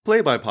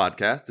Play by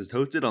Podcast is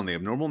hosted on the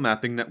Abnormal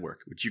Mapping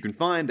Network, which you can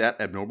find at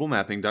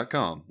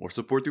abnormalmapping.com or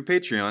support through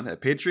Patreon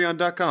at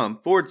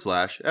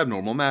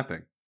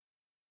patreon.com/abnormalmapping.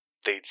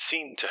 They'd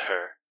seen to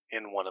her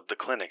in one of the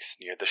clinics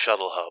near the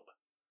shuttle hub,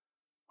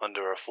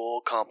 under a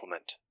full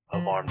complement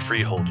of armed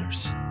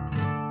freeholders,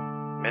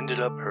 mended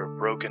up her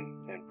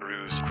broken and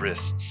bruised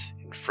wrists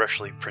in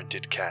freshly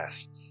printed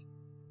casts,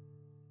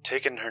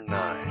 taken her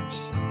knives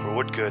for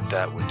what good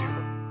that would do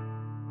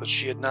them, but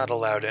she had not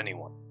allowed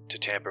anyone to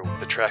tamper with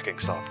the tracking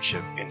soft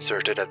chip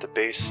inserted at the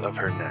base of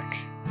her neck,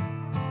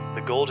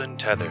 the golden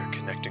tether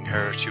connecting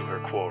her to her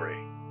quarry,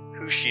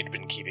 who she'd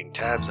been keeping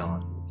tabs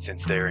on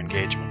since their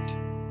engagement.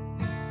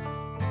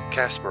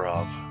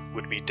 Kasparov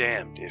would be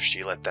damned if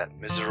she let that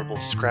miserable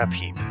scrap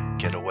heap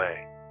get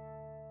away.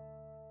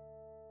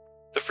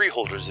 The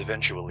freeholders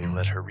eventually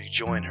let her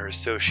rejoin her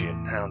associate,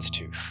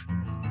 Houndstooth.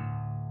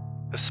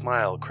 A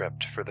smile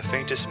crept for the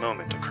faintest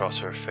moment across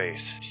her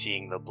face,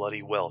 seeing the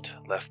bloody welt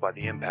left by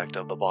the impact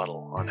of the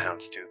bottle on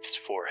Houndstooth's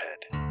forehead.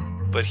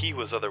 But he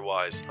was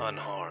otherwise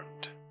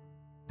unharmed.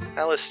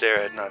 Alistair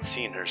had not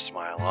seen her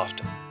smile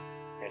often,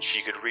 and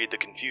she could read the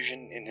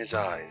confusion in his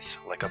eyes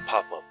like a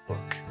pop-up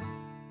book.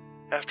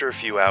 After a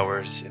few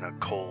hours in a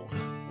cold,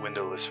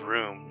 windowless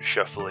room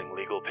shuffling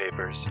legal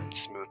papers and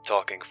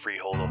smooth-talking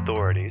freehold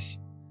authorities,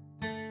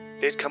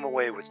 they'd come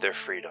away with their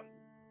freedom,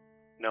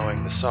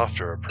 knowing the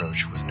softer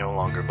approach was no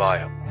longer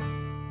viable.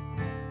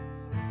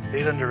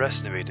 They'd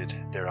underestimated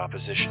their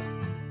opposition.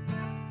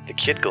 The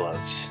kid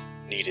gloves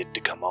needed to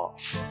come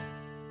off.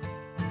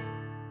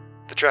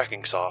 The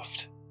tracking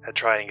soft had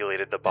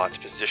triangulated the bot's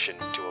position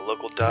to a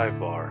local dive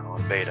bar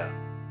on Beta,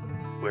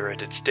 where it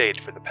had stayed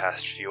for the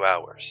past few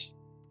hours.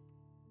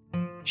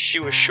 She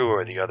was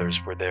sure the others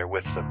were there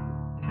with them,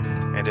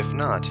 and if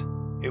not,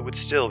 it would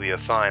still be a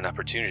fine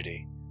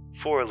opportunity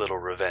for a little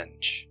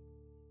revenge.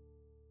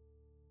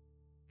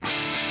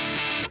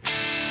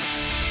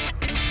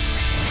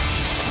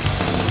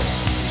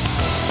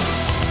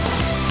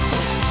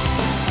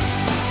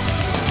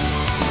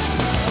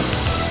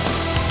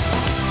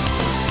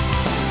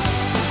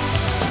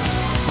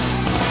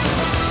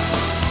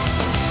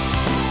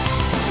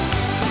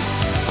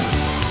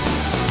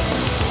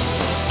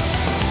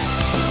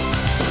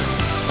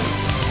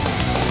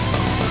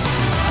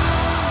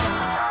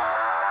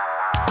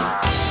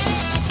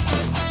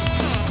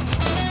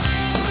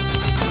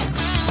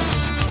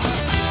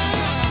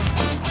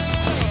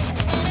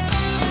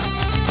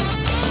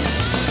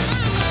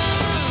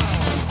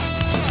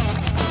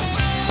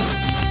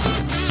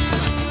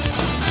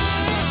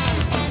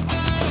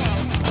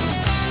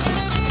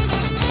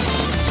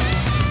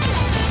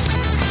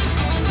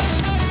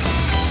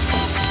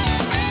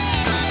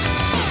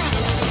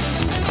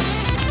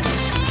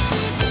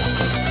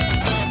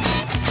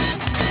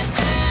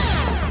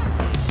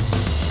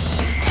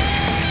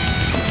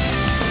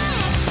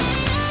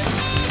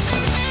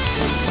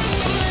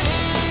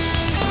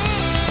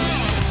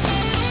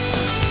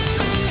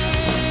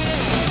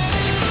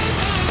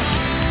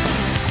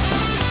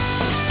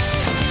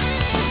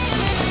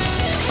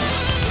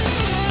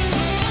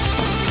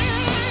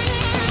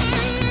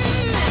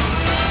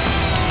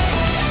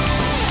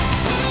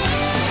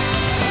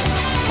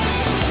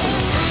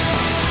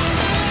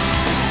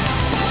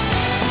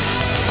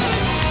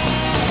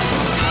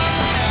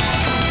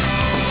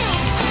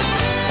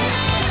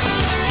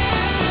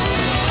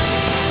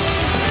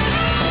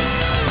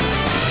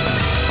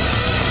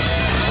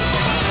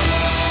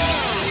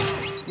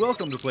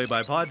 Welcome to Play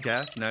by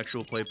Podcast, an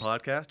actual play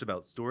podcast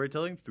about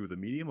storytelling through the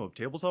medium of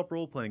tabletop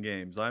role-playing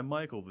games. I'm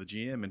Michael, the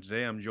GM, and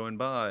today I'm joined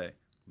by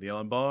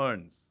Leon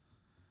Barnes.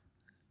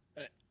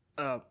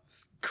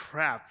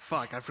 Crap,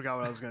 fuck, I forgot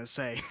what I was going to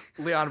say.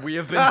 Leon, we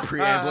have been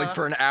preambling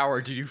for an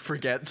hour. Did you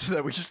forget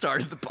that we just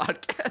started the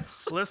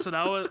podcast? Listen,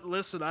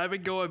 I've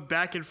been going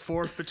back and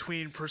forth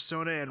between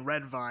Persona and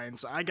Red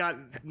Vines. I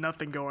got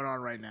nothing going on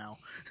right now.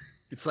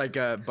 It's like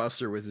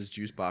Buster with his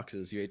juice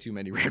boxes. You ate too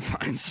many red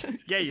vines.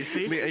 Yeah, you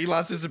see? He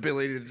lost his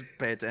ability to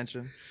pay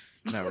attention.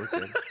 No, we're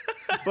good.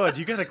 Bud,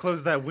 you gotta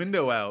close that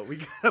window out. We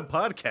got a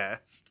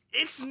podcast.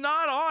 It's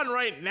not on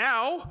right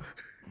now.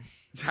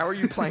 How are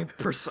you playing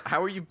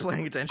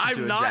attention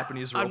to a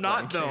Japanese role-playing I'm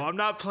not, game? though. I'm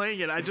not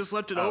playing it. I just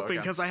left it open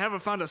because I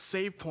haven't found a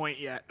save point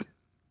yet.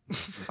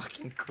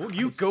 Fucking Christ. Well,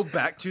 you go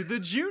back to the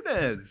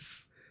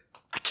Junes.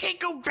 I can't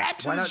go back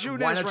to the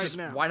Junes right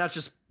now. Why not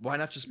just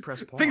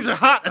press pause? Things are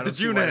hot at the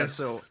Junes. Junes.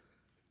 So,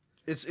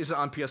 is it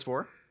on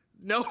PS4?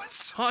 No,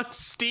 it's on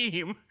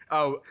Steam.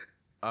 Oh,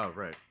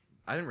 right.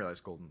 I didn't realize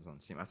Golden was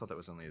on Steam. I thought that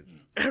was only...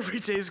 Every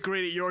day's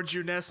great at your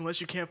Junes unless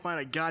you can't find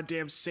a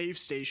goddamn save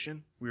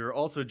station. We are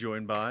also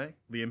joined by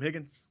Liam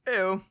Higgins.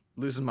 Ew.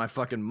 Losing my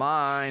fucking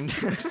mind.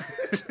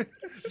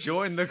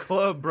 Join the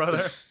club,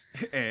 brother.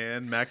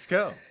 And Max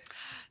Coe.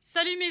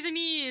 Salut mes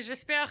amis,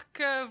 j'espère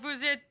que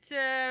vous êtes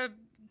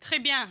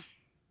très bien.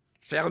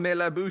 Fermez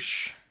la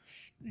bouche.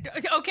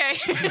 Okay,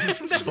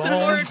 that's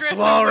more aggressive.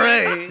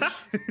 Soiree.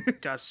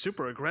 Got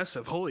super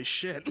aggressive. Holy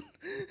shit.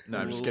 No,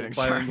 I'm just Little kidding.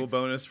 Sorry. bilingual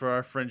bonus for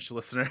our French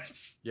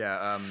listeners.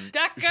 Yeah.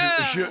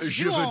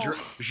 D'accord.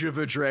 Je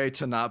voudrais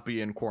to not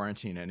be in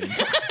quarantine anymore.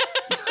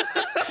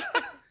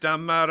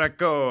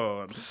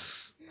 Damaracon.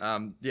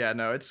 Yeah,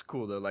 no, it's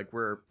cool though. Like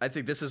I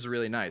think this is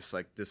really nice.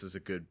 Like this is a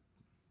good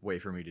way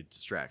for me to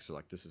distract. So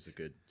like this is a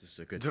good.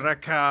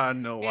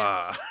 Dracanoa.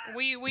 Yes.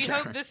 We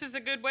hope this is a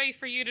good way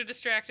for you to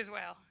distract as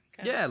well.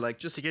 'Cause Yeah, like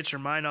just To get your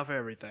mind off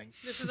everything.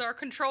 this is our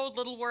controlled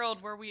little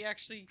world where we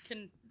actually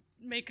can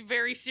make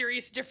very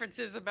serious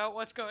differences about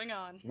what's going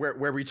on.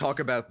 where we talk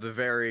about the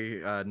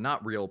very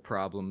not real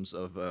problems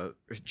of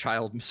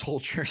child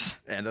soldiers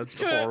and a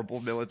horrible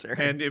military.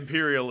 And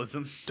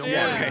imperialism. Don't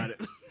Yeah. worry about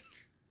it.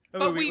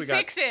 But we got-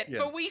 fix it. yeah.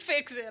 But we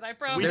fix it. I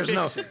promise.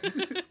 There's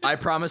no. I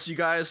promise you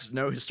guys,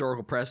 no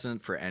historical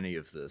precedent for any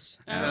of this.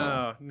 at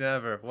all. No,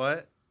 never.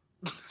 What?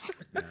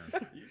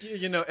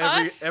 You know,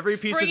 Us every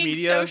piece of bringing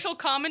media. social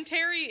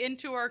commentary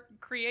into our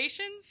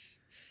creations.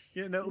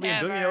 You know, Liam,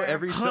 don't you know Never.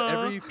 every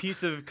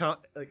piece of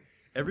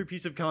every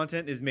piece of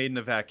content is made in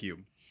a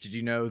vacuum. Did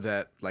you know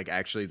that like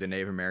actually the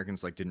Native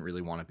Americans like didn't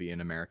really want to be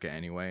in America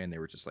anyway, and they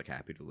were just like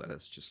happy to let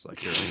us just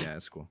like yeah,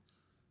 it's cool.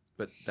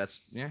 But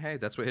hey,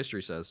 that's what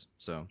history says.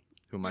 So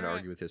who am I to Alright.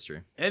 argue with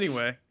history?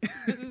 Anyway,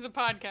 This is a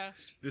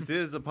podcast. this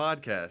is a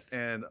podcast,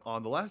 and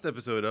on the last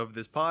episode of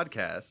this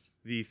podcast,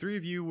 the three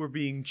of you were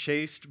being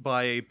chased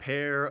by a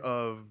pair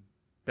of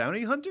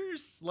bounty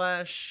hunters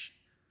slash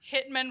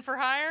Hitmen for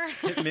hire.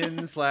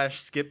 hitmen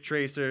slash skip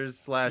tracers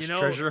slash You know-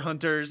 treasure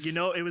hunters. You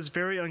know, it was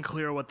very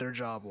unclear what their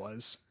job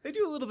was. they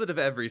do a little bit of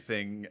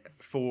everything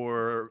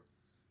for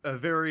a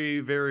very,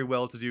 very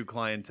well-to-do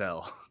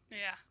clientele.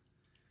 Yeah.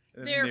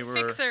 And They're they were-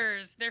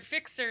 fixers. They're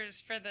fixers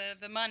for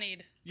the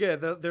moneyed. Yeah,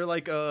 they're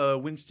like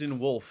Winston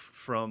Wolfe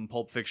from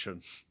Pulp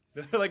Fiction.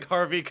 They're like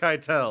Harvey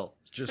Keitel.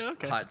 Just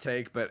Okay. hot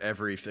take, but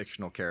every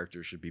fictional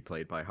character should be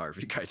played by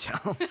Harvey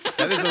Keitel.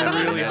 That is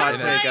a really hot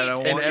That's take. I right.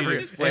 don't In want every- you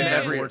to explain in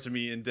that every- more to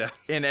me in depth.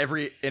 in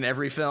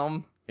every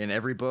film, in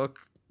every book,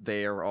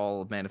 they are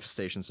all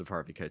manifestations of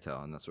Harvey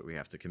Keitel, and that's what we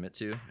have to commit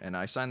to. And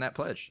I sign that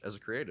pledge as a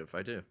creative.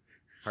 I do.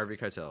 Harvey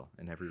Keitel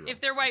in every role.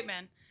 If they're white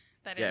men,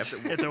 that yeah, is.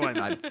 If they're white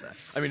men.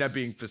 I mean, I'm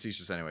being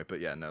facetious anyway,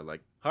 but yeah, no,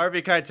 like,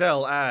 Harvey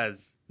Keitel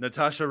as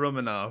Natasha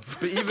Romanoff.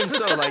 but even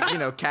so, like, you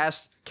know,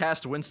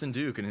 cast Winston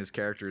Duke and his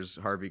character's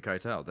Harvey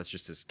Keitel. That's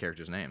just his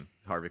character's name,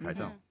 Harvey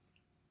Keitel.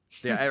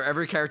 Yeah,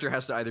 every character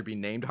has to either be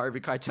named Harvey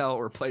Keitel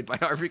or played by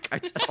Harvey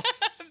Keitel.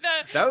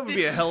 That would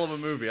be a hell of a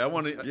movie. I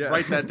want to Yeah.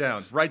 write that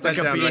down. Write that like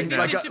a down being, right now.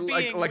 Like like a- a, Into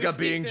like, being. like We a speak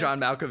being John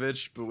this.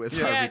 Malkovich, but with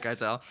Yes,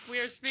 Harvey Keitel. we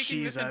are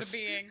speaking this Jesus. into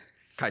being.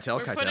 Keitel,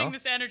 We're putting Keitel.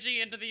 this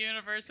energy into the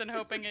universe and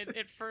hoping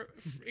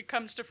it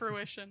comes to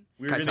fruition.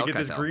 We're going to Keitel, get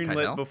this Keitel, greenlit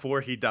Keitel.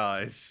 before he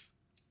dies.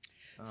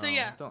 So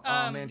yeah,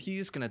 Oh man,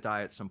 he's gonna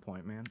die at some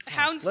point, man. Fuck.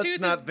 Houndstooth Let's is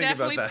not think about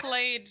definitely that.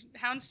 played.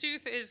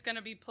 Houndstooth is going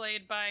to be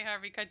played by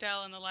Harvey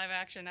Keitel in the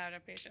live-action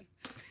adaptation.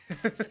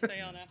 Just so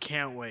y'all know.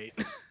 Can't wait.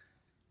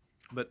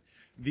 But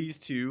these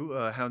two,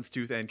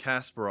 Houndstooth and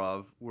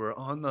Kasparov, were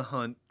on the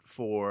hunt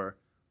for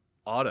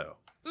Otto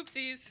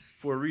Oopsies.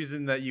 for a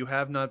reason that you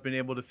have not been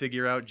able to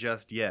figure out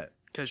just yet.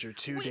 Because you're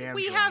too We damn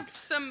we drunk. have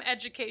some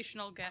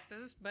educational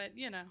guesses, but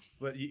you know.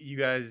 But you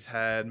guys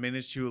had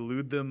managed to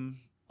elude them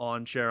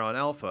on Charon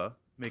Alpha,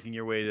 making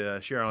your way to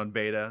Charon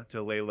Beta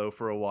to lay low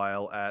for a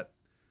while at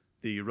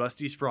the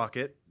Rusty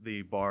Sprocket,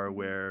 the bar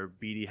where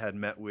Beatty had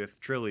met with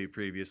Trilly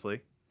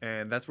previously.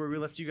 And that's where we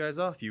left you guys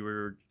off. You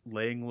were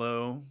laying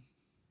low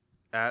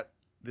at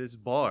this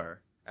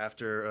bar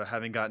after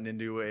having gotten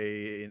into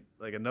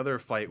another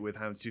fight with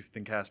Houndstooth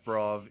and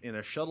Kasparov in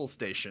a shuttle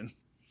station.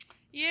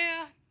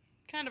 Yeah,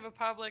 kind of a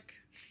public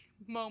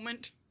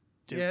moment.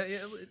 Yeah,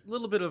 a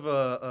little bit of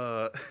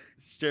a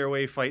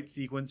stairway fight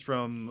sequence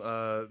from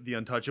The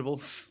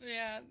Untouchables.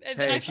 Yeah, and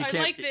Hey, I, if you I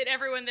can't- like that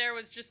everyone there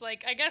was just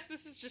like, I guess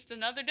this is just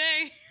another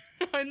day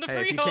in the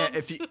Hey,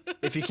 freeholds.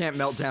 if you can't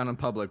melt down in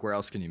public, where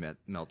else can you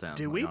melt down?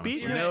 Did we like,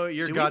 beat honestly? You know,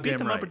 you're did we beat goddamn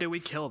them right. up or did we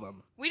kill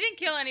them? We didn't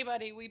kill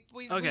anybody. We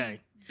Okay.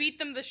 beat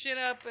them the shit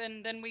up,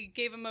 and then we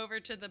gave them over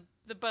to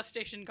the bus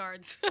station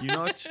guards. You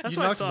knocked, That's you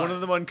what I knocked thought. one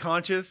of them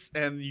unconscious,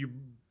 and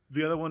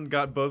the other one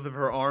got both of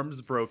her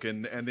arms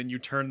broken, and then you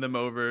turned them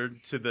over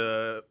to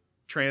the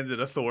transit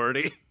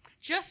authority.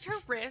 Just her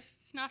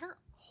wrists, not her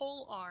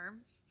whole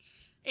arms.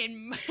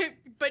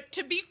 But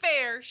to be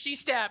fair, she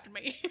stabbed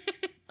me.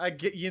 I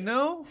get,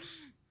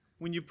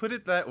 when you put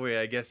it that way,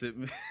 I guess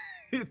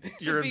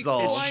it's you're be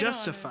absolved. It's quite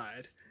justified.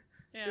 honest.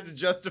 Yeah. It's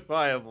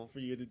justifiable for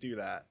you to do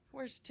that.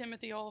 Where's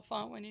Timothy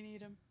Oliphant when you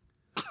need him?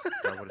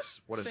 God,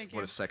 what Thank a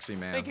you. sexy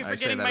man. Thank you I for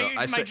say getting that.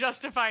 my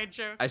justified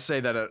joke. I say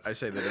that. I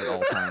say that at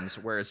all times.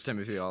 Where is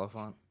Timothy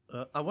Oliphant?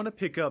 I want to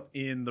pick up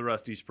in the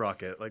Rusty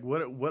Sprocket. Like,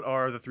 what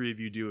are the three of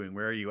you doing?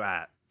 Where are you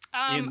at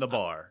in the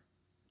bar?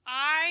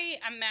 I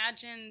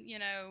imagine,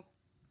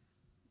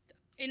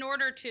 in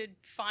order to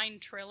find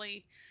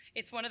Trilly,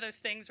 it's one of those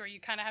things where you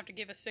kind of have to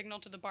give a signal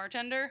to the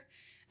bartender,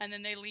 and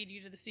then they lead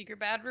you to the secret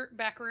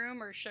back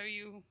room or show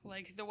you,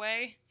 like, the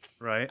way.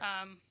 Right.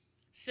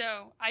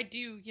 So I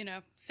do,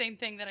 same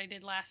thing that I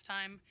did last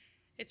time.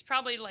 It's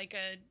probably like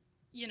a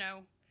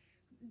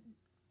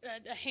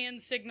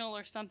hand signal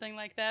or something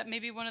like that.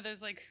 Maybe one of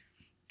those like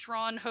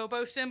drawn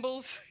hobo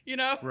symbols,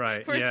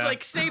 Right, where it's yeah.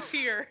 like safe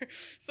here,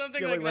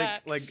 something Yeah, like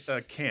that. like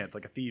a cant,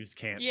 like a thieves'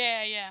 cant.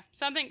 Yeah.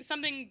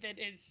 Something that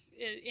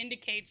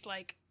indicates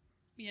like,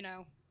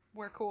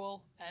 we're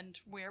cool and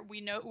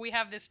we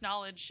have this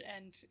knowledge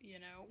and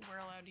we're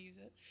allowed to use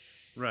it.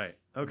 Right.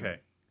 Okay.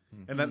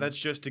 And that's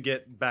just to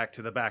get back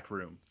to the back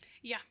room.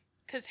 Yeah,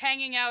 because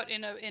hanging out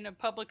in a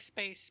public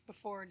space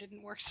before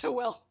didn't work so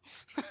well.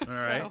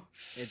 right.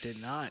 So It did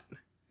not.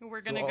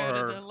 we're gonna So go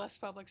our- to the less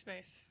public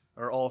space.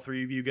 Are all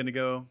three of you going to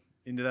go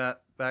into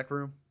that back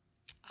room?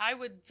 I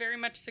would very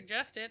much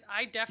suggest it.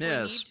 I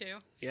definitely Yes. need to.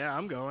 Yeah,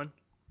 I'm going.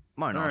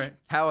 Why not? Alright.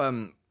 How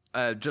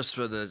just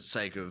for the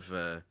sake of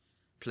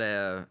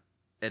player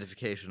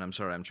edification, I'm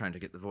sorry, I'm trying to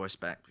get the voice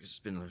back because it's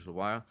been a little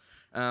while.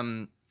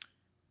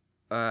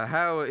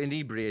 How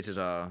inebriated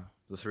are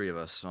the three of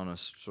us on a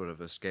sort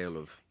of a scale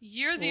of?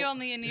 You're the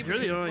only You're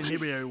inebriated. the only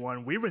inebriated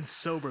one. We've been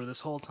sober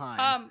this whole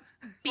time.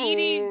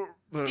 Beatty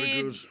Very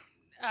did good.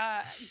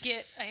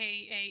 get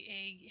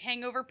a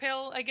hangover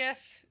pill, I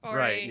guess, or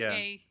Right, yeah.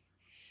 a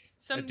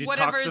some A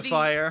whatever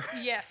detoxifier.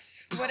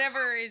 yes,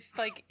 whatever is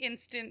like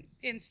instant,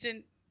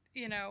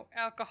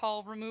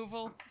 alcohol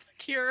removal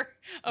cure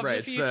of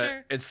Right, the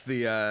future. it's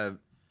the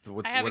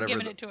what's I haven't whatever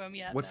given the- it to him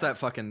yet. What's though. that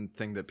fucking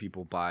thing that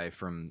people buy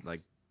from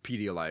like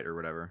Pedialyte or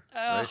whatever?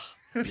 Oh,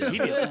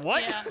 Pedialyte?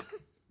 What? yeah.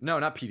 No,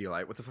 not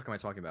Pedialyte. What the fuck am I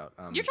talking about?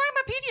 You're talking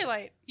about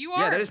Pedialyte. You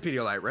are. Yeah, that is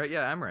Pedialyte, right?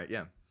 Yeah, I'm right.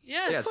 Yeah.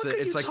 Yes. Yeah, it's fuck are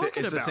it's you like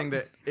talking it's the about? thing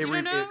that You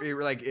don't know?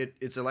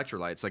 it's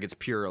electrolytes, like it's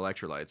pure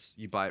electrolytes.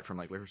 You buy it from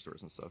like liquor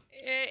stores and stuff.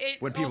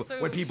 It When people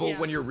also, when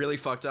yeah. you're really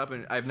fucked up,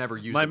 and I've never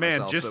used My it man,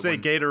 myself, just but say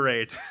when-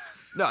 Gatorade.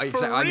 No,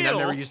 exactly. I mean,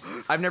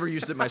 real? I've never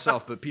used it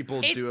myself, but people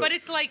It's do it. but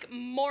it's like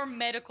more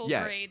medical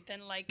Yeah. grade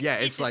than like Yeah,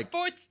 it's a like-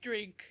 sports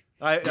drink.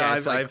 Yeah,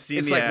 it's like, I've seen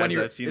it's the like ads. when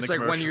you're I've seen it's the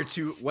like when you're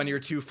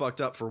commercials. too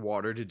fucked up for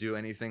water to do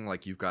anything.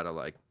 Like you've got to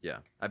like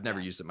I've never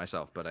used it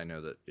myself, but I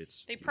know that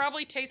it's They used.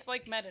 probably taste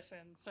like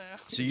medicine. So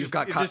So you've Just-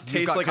 got it co- just you've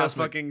tastes got like cosmic,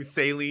 a fucking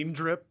saline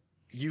drip.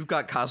 You've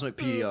got cosmic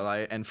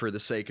Pedialyte, and for the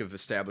sake of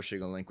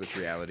establishing a link with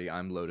reality,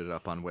 I'm loaded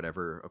up on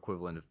whatever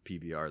equivalent of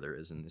PBR there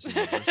is in this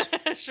universe.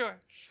 sure.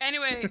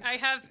 Anyway, I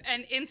have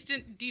an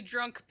instant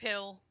de-drunk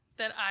pill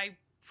that I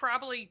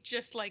probably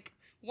just like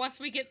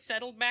once we get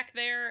settled back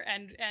there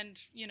and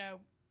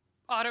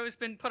Otto's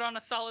been put on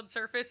a solid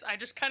surface, I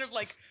just kind of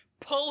like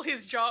pull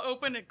his jaw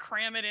open and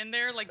cram it in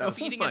there like Oh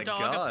feeding my a dog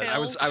God. a pill. I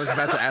was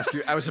about to ask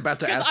you. I was about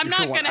to Because ask I'm you for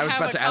not one. gonna I was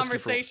have about a to ask you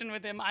for. conversation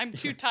with him. I'm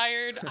too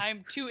tired.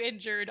 I'm too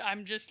injured.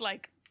 I'm just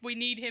like we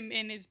need him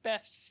in his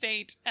best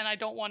state, and I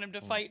don't want him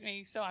to fight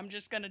me, so I'm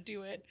just gonna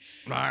do it.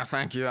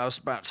 Thank you. I was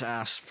about to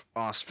ask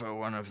for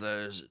one of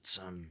those. It's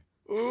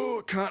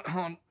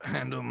can't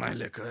handle my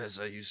liquor as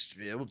I used to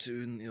be able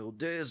to in the old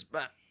days,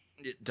 but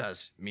it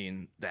does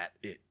mean that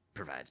it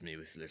provides me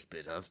with a little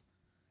bit of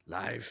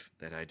life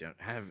that I don't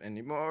have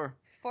anymore.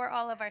 For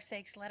all of our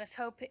sakes, let us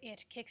hope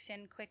it kicks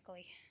in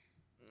quickly.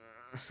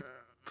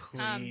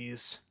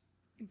 Please.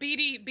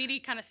 Beatty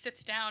kind of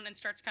sits down and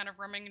starts kind of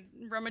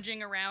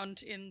rummaging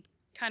around in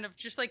kind of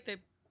just like the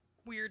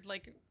weird,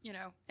 like,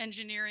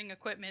 engineering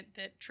equipment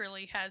that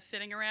Trilly has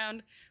sitting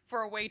around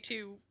for a way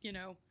to,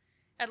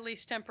 at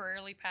least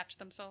temporarily patch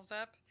themselves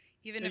up.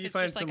 Even if You it's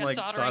find just like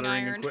some a soldering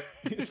iron.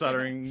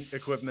 soldering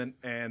equipment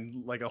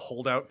and like a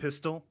holdout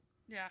pistol.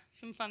 Yeah,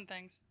 some fun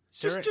things.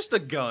 Just a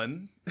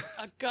gun.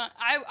 A gun.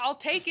 I'll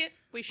take it.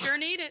 We sure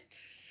need it.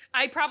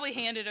 I probably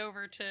hand it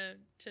over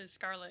to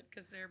Scarlet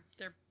because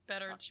they're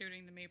better at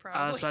shooting than me.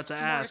 Probably. I was about to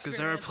More ask, is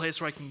there a experience.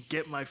 place where I can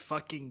get my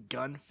fucking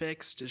gun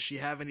fixed? Does she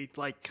have any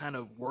like kind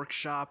of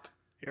workshop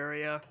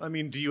area? I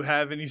mean, do you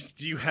have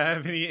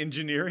any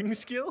engineering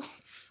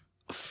skills?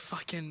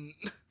 Fucking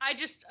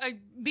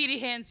Beatty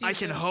hands you. I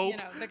can the, hope.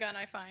 the gun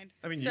I find.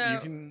 I mean, So, you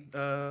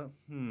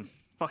can.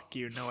 fuck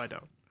you. No, I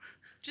don't.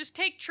 just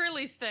take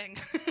Trilly's thing.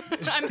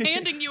 I'm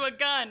handing you a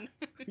gun.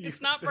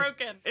 It's not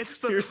broken. It's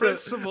the Here's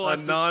principle a at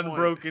this point.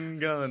 non-broken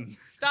gun.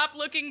 Stop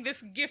looking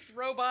this gift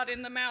robot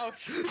in the mouth.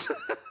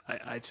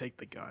 I take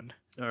the gun.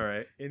 All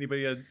right.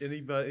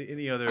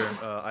 Any other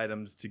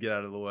items to get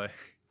out of the way?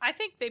 I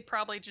think they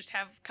probably just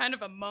have kind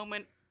of a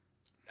moment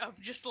of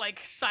just like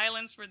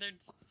silence where they're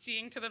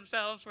seeing to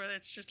themselves, where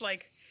it's just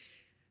like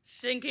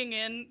sinking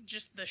in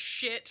just the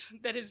shit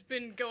that has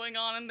been going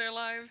on in their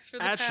lives for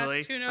the Actually,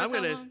 past who knows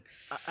how long.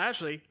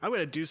 I'm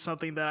gonna do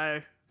something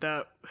that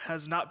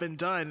has not been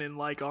done in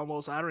like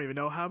almost I don't even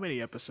know how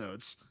many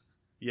episodes.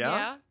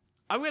 Yeah.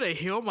 I'm gonna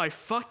heal my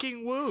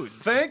fucking wounds.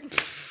 Thank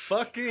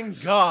fucking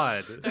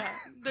God. Yeah.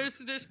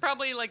 There's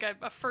probably like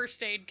a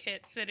first aid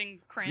kit sitting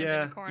crammed in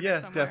Yeah. the corner Yeah.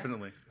 somewhere.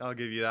 Definitely. I'll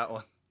give you that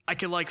one. I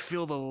can like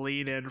feel the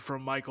lean in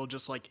from Michael,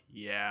 just like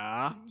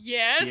yeah,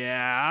 Yes.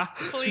 yeah.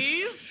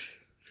 Please.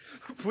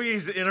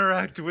 Please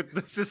interact with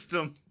the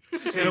system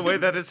in a way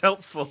that is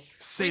helpful.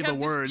 Say We the have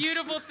words. this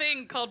beautiful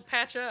thing called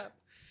patch up.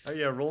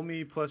 Yeah. Roll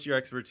me plus your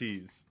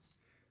expertise.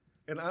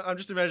 And I'm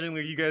just imagining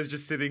like you guys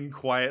just sitting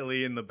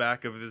quietly in the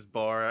back of this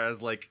bar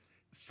as like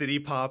city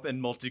pop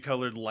and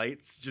multicolored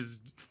lights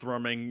just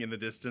thrumming in the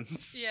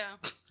distance. Yeah.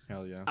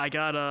 Hell yeah. I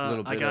got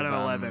Little bit an of,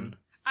 11.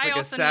 I like a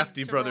also need Safdie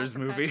to roll Brothers for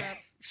movie. patch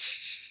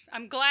up.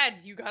 I'm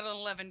glad you got an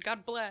 11.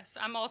 God bless.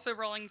 I'm also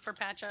rolling for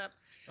patch up.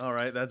 All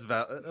right, that's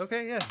valid.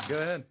 Okay, yeah, go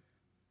ahead.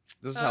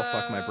 This is how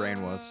fucked my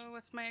brain was.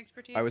 What's my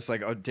expertise? I was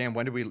like, oh, damn,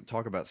 when did we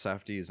talk about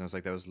Safdies? And I was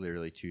like, that was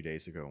literally 2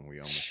 days ago when we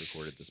almost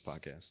recorded this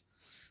podcast.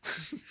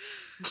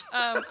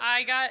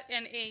 I got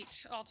an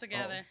 8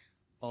 altogether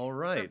All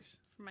right.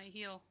 for my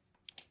heal.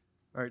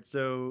 All right,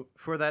 so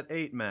for that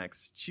 8,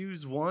 Max,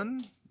 choose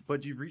one,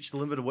 but you've reached the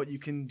limit of what you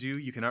can do.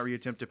 You cannot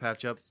reattempt to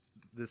patch up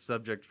this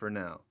subject for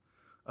now.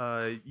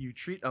 You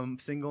treat a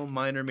single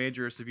minor,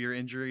 major, or severe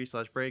injury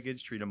 /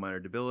 breakage, treat a minor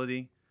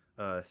debility,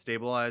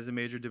 stabilize a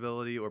major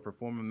debility, or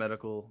perform a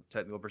medical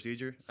technical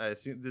procedure. I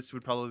assume this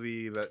would probably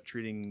be about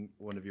treating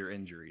one of your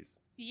injuries.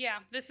 Yeah,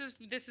 this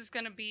is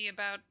going to be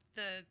about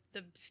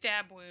the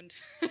stab wound.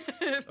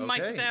 My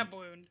Okay. stab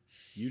wound.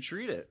 You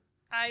treat it.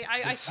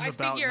 This is I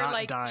about figure not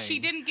like dying. she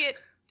didn't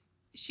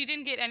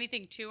get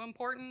anything too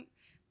important,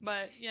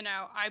 but you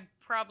know, I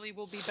probably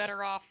will be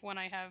better off when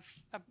I have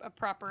a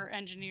proper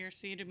engineer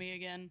see to me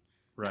again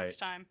Right. next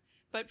time.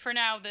 But for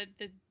now,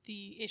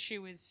 the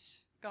issue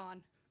is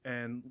gone.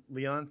 And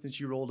Leon, since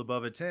you rolled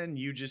above a 10,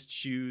 you just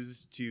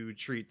choose to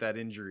treat that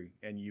injury,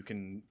 and you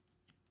can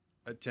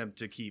attempt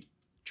to keep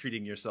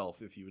treating yourself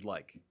if you would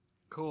like.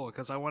 Cool,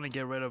 because I want to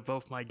get rid of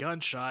both my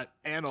gunshot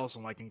and also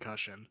my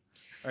concussion.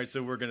 All right,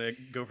 so we're going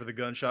to go for the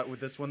gunshot with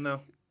this one,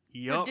 though?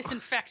 We're Yup.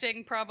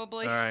 disinfecting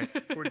probably. All right.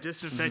 We're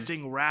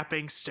disinfecting,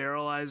 wrapping,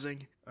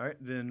 sterilizing. All right,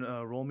 then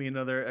roll me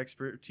another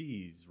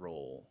expertise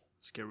roll.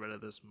 Let's get rid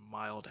of this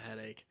mild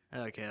headache.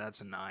 Okay, that's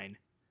a 9.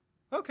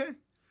 Okay.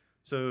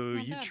 So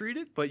Not you bad. treat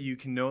it, but you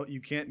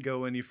can't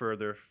go any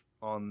further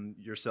on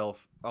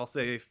yourself, I'll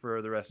say,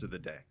 for the rest of the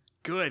day.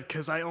 Good,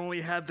 because I only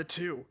had the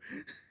 2.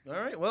 All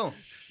right, well,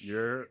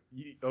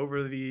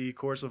 over the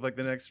course of like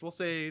the next, we'll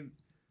say,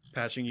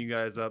 patching you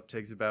guys up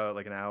takes about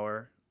like an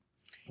hour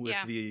with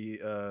Yeah.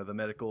 the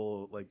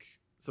medical like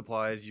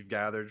supplies you've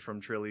gathered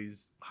from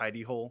Trilly's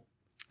hidey hole,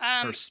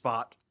 her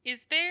spot.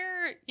 Is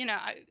there, you know,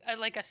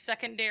 like a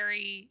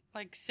secondary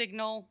like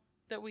signal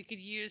that we could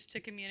use to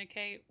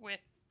communicate with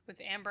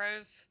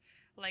Ambrose?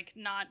 Like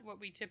not what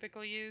we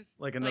typically use.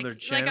 Like another Like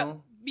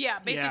channel?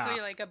 basically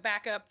Yeah. like a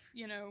backup,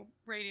 you know,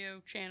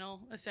 radio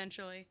channel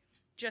essentially,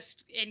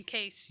 just in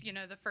case, you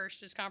know, the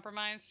first is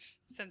compromised.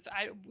 Since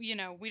we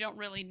don't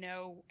really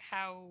know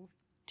how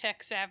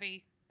tech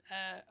savvy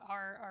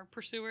our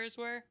pursuers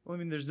were. Well, I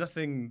mean, there's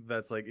nothing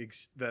that's like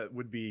that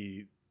would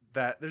be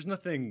that. There's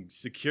nothing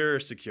secure.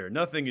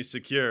 Nothing is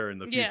secure in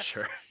the Yes.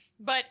 future.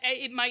 But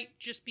it might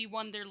just be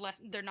one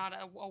they're not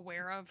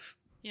aware of,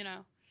 you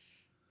know,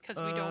 because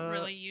we don't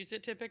really use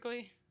it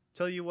typically.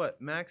 Tell you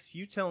what, Max,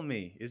 you tell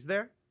me, is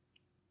there?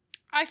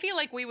 I feel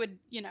like we would,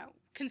 you know,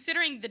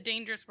 considering the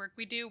dangerous work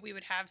we do, we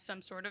would have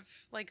some sort of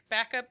like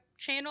backup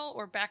channel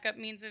or backup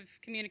means of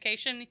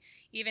communication,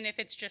 even if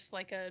it's just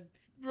like a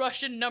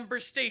Russian number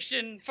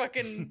station,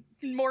 fucking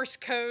Morse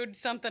code,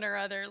 something or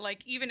other.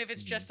 Like even if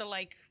it's just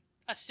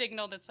a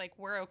signal that's like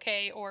we're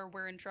okay or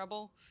we're in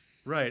trouble.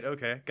 Right.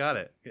 Okay. Got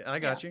it. I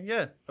got you.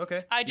 Yeah.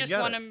 Okay. I you just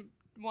got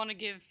want to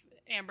give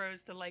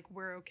Ambrose the like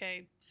we're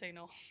okay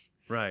signal.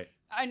 Right.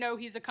 I know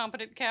he's a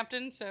competent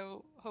captain,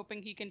 so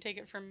hoping he can take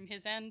it from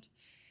his end.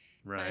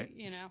 Right. But,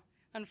 you know,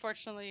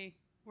 unfortunately,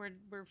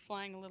 we're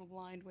flying a little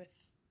blind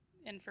with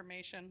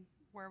information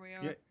where we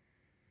are. Yeah.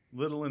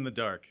 Little in the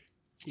dark.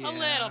 A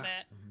little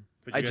bit.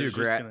 But I you do guys are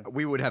agree. just gonna-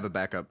 We would have a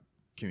backup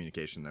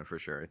communication, though, for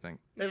sure, I think.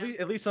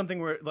 At least something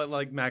where,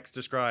 like Max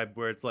described,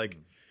 where it's like,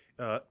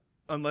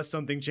 unless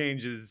something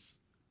changes,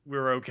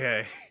 we're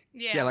okay.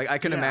 Yeah. Yeah, like I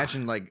can Yeah.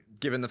 imagine, like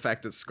given the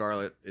fact that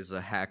Scarlet is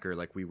a hacker,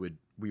 like we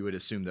would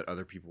assume that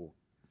other people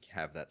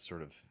have that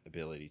sort of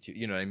ability to.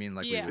 You know what I mean?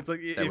 Like Yeah. It's like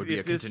that would be a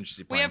if this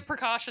contingency we plan. have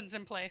precautions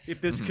in place.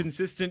 if this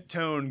consistent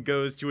tone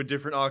goes to a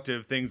different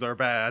octave, things are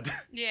bad.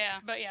 Yeah,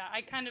 but yeah,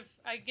 I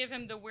give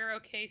him the we're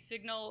okay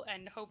signal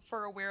and hope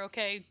for a we're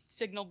okay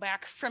signal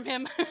back from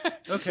him.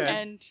 Okay.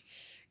 And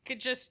could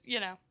just,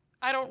 you know,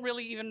 I don't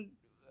really even.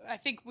 I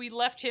think we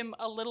left him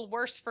a little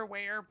worse for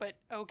wear, but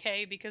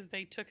okay because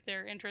they took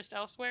their interest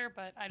elsewhere.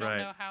 But I don't Right.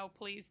 know how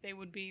pleased they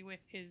would be with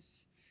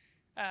his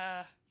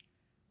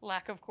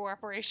lack of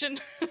cooperation.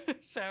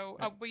 So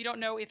we don't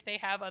know if they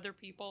have other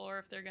people or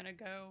if they're gonna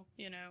go,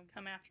 you know,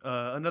 come after.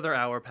 Another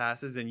hour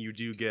passes, and you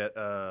do get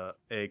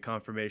a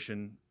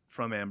confirmation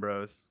from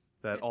Ambrose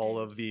that all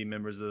of the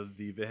members of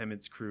the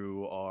Vehement's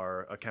crew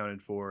are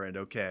accounted for and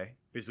okay.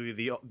 Basically,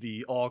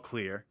 the all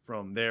clear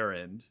from their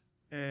end.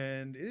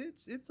 And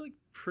it's like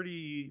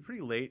pretty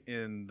late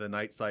in the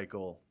night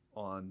cycle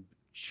on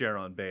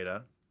Charon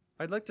Beta.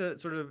 I'd like to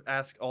sort of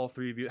ask all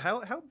three of you,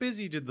 how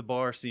busy did the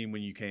bar seem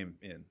when you came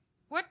in?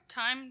 What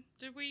time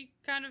did we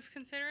kind of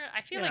consider it?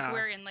 I feel Yeah. like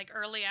we're in like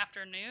early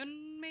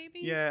afternoon, maybe.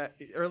 Yeah,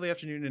 early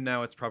afternoon, and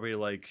now it's probably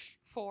like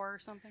 4 or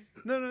something.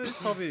 no, it's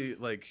probably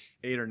like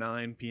 8 or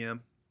 9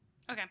 p.m.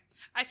 Okay.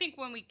 I think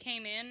when we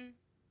came in,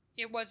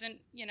 it wasn't,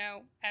 you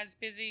know, as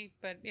busy,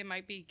 but it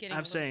might be getting.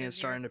 I'm saying it's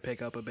starting to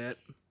pick up a bit.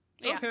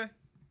 Yeah. Okay.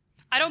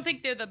 I don't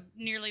think they're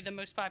nearly the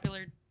most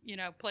popular,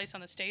 place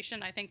on the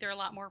station. I think they're a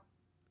lot more.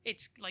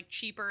 It's like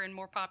cheaper and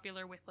more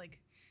popular with like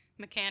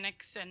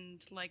mechanics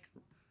and like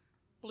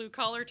blue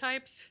collar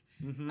types.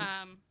 Mm-hmm.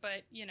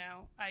 But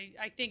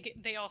I think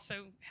they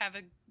also have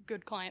a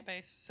good client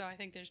base, so I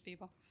think there's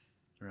people.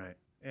 Right.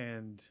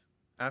 And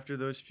after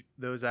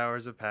those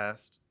hours have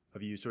passed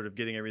of you sort of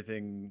getting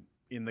everything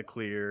in the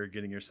clear,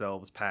 getting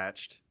yourselves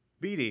patched,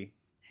 Beatty,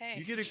 Hey.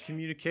 you get a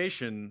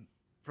communication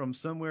from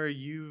somewhere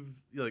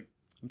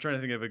I'm trying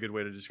to think of a good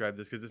way to describe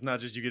this because it's not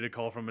just you get a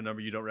call from a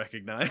number you don't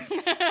recognize.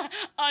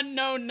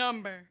 Unknown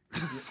number.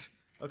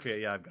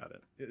 Okay, yeah, I've got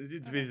it.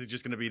 It's basically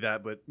just going to be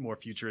that, but more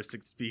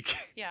futuristic speak.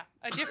 Yeah,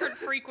 a different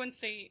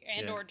frequency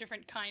and Yeah. or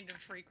different kind of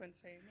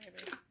frequency,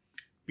 maybe.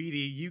 Beatty,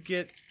 you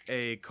get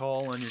a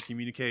call on your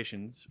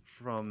communications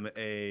from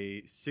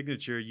a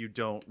signature you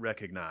don't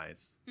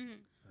recognize. Mhm.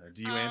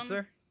 Do you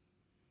answer?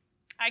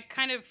 I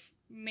kind of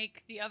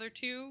make the other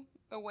two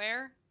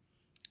aware,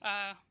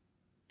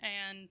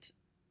 and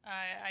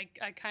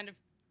I kind of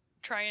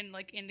try and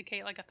like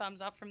indicate like a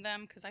thumbs up from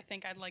them because I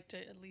think I'd like to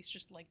at least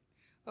just like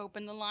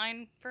open the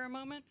line for a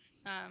moment.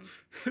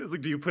 It's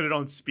like, do you put it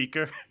on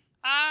speaker?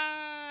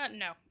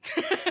 No.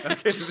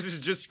 Okay, so this is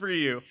just for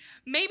you.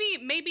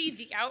 Maybe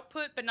the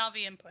output, but not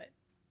the input.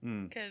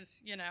 Hmm.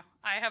 Because,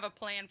 I have a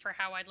plan for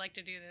how I'd like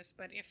to do this,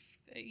 but if,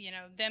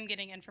 them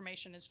getting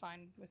information is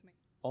fine with me.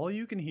 All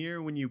you can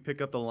hear when you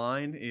pick up the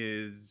line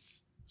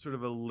is sort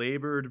of a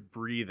labored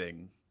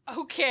breathing.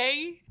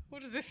 Okay.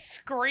 What is this,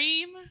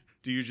 scream?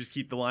 Do you just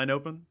keep the line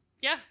open?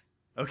 Yeah.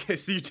 Okay,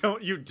 so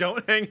you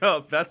don't hang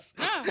up. That's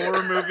No.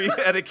 horror movie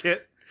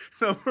etiquette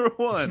number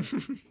 1.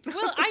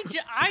 Well,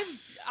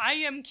 I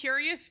am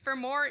curious for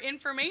more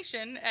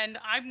information, and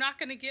I'm not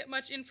going to get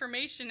much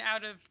information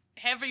out of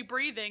heavy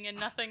breathing and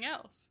nothing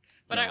else.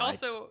 But Yeah, I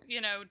also,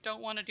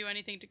 don't want to do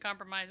anything to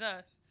compromise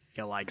us.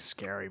 You like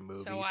scary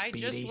movies, So I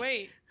just Speedy.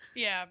 wait.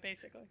 Yeah,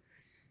 basically.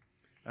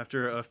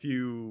 After a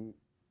few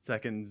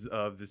seconds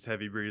of this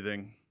heavy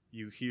breathing,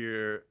 you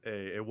hear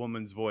a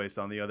woman's voice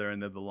on the other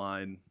end of the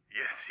line.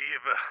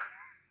 Yesiva,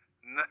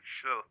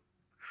 Nashel,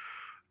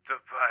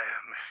 Tapaya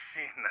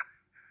Machina,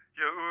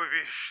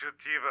 Yauvi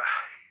Shutiva,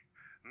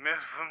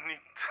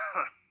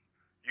 Mervonitan,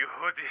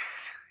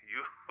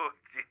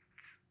 Yehudit.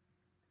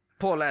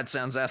 Poor lad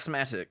sounds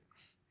asthmatic.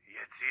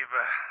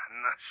 Yesiva,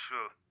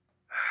 Nashel,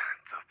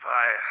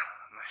 Tapaya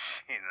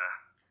Machina.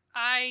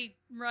 I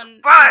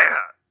run Fire!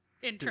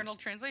 internal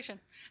translation.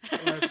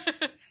 Yes.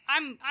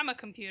 I'm a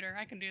computer.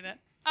 I can do that.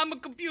 I'm a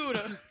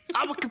computer.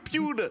 I'm a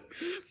computer.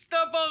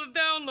 Stop all the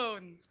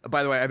downloading.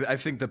 By the way, I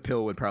think the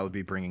pill would probably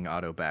be bringing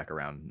Otto back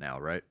around now,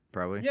 right?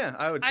 Probably. Yeah,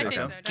 I would I say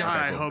think so. so. God,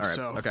 I definitely. hope All right.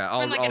 so. Okay, It's I'll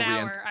been like I'll an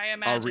re-enter. hour, I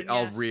imagine.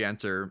 I'll yes.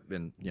 re-enter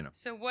and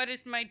So what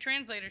does my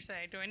translator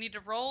say? Do I need to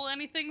roll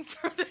anything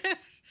for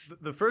this?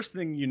 The first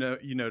thing you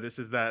notice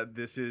is that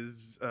this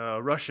is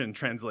Russian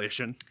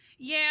translation.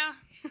 Yeah.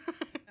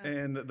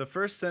 And the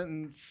first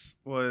sentence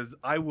was,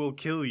 "I will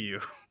kill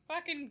you."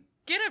 Fucking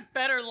get a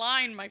better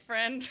line, my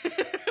friend.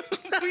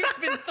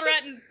 We've been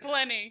threatened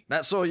plenty.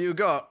 That's all you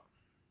got.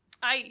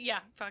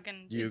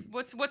 Fucking. You-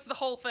 What's the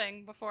whole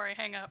thing before I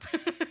hang up?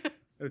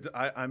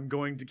 I'm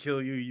going to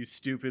kill you, you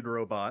stupid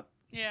robot.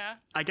 Yeah.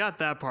 I got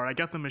that part. I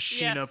got the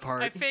Machina Yes,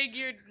 part. I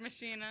figured,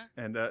 Machina.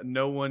 And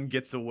no one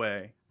gets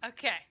away.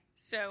 Okay,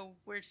 so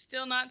we're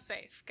still not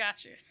safe.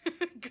 Gotcha.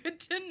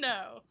 Good to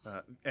know.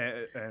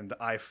 And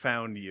I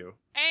found you.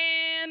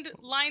 And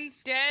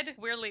line's dead.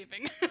 We're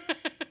leaving.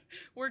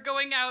 We're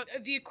going out.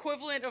 The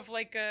equivalent of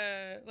like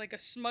a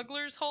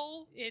smuggler's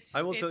hole.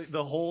 I will tell you,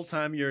 the whole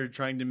time you're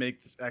trying to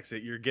make this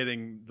exit, you're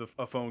getting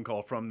a phone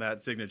call from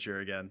that signature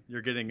again.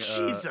 You're getting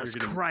Jesus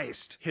you're getting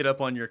Christ. hit up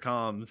on your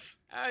comms.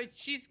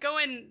 She's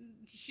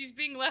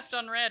being left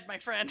on red, my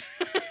friend.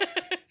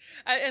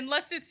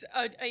 Unless it's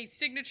a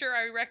signature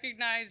I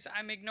recognize,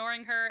 I'm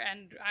ignoring her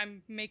and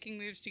I'm making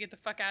moves to get the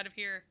fuck out of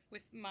here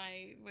with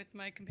my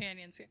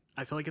companions here.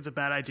 I feel like it's a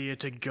bad idea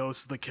to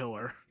ghost the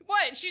killer.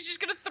 What? She's just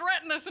gonna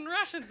threaten us in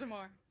Russian some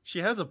more. She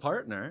has a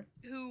partner.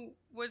 Who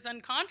was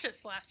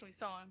unconscious last we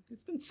saw him.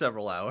 It's been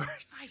several hours.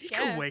 He guess.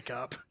 can wake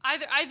up.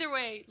 Either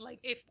way, like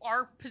if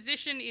our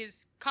position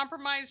is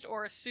compromised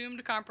or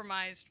assumed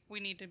compromised, we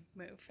need to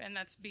move, and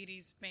that's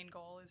Beatty's main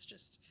goal. Is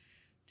just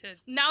to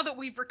now that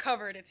we've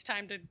recovered, it's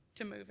time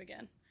to move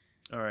again.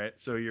 All right,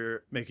 so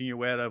you're making your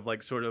way out of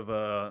like sort of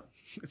a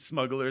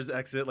smuggler's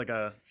exit, like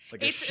a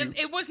chute.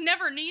 It was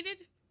never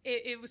needed.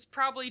 It was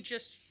probably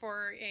just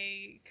for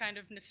a kind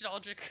of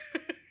nostalgic.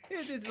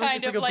 It's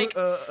kind of like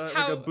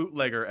how- a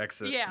bootlegger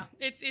exit. Yeah,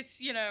 it's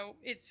it's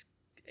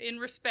in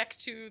respect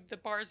to the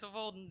bars of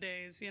olden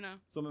days,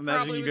 So I'm imagining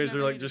Probably you was guys are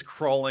never like needed. just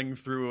crawling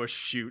through a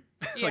chute,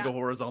 like Yeah. a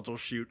horizontal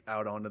chute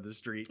out onto the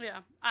street. Yeah,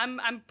 I'm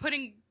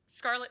putting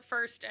Scarlet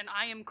first, and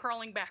I am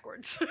crawling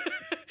backwards.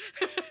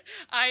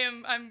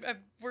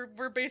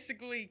 We're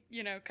basically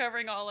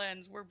covering all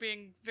ends. We're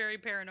being very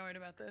paranoid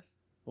about this.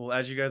 Well,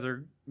 as you guys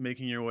are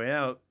making your way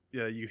out,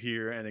 you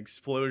hear an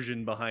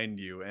explosion behind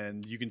you,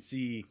 and you can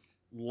see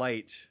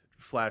light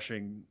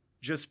flashing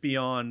just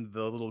beyond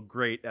the little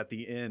grate at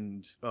the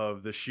end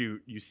of the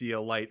chute, you see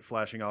a light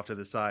flashing off to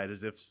the side,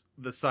 as if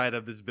the side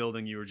of this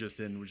building you were just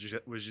in was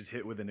just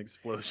hit with an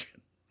explosion.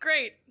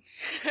 Great.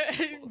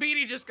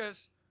 Beatty just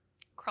goes,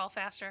 crawl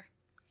faster.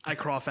 I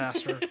crawl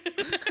faster.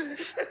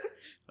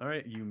 All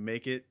right, you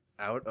make it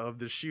out of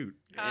the chute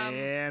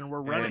And we're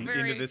and running.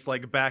 very- into this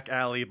like back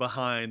alley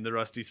behind the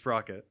Rusty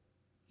Sprocket.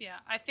 Yeah,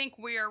 I think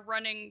we are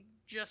running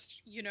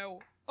just,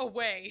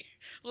 away.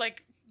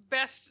 Like,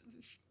 best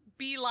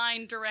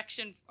beeline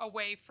direction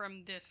away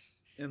from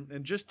this.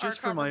 And just Our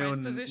for my compromised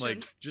own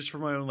position. just for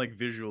my own like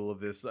visual of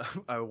this,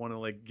 I want to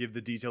like give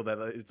the detail that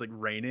it's like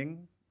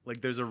raining. Like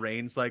there's a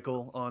rain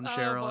cycle on Oh,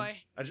 Charon. boy.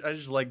 I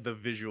just like the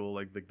visual,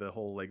 like the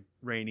whole like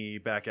rainy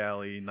back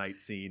alley night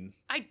scene.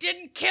 I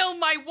didn't kill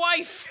my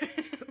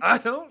wife! I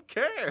don't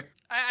care.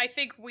 I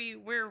think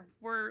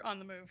we're on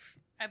the move.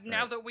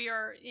 Now Right. that we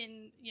are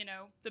in,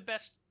 the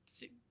best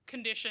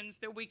conditions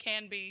that we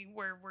can be,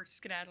 we're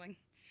skedaddling.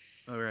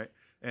 All right,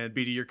 and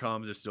BD, your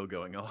comms are still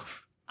going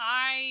off.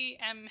 I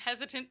am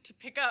hesitant to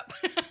pick up.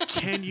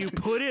 Can you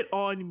put it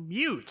on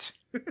mute?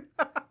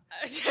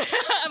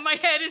 My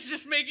head is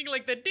just making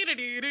like the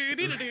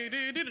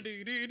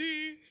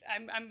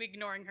I'm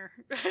ignoring her.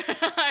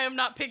 I am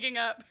not picking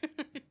up.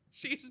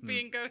 She's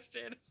being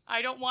ghosted.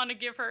 I don't want to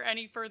give her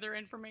any further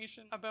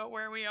information about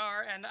where we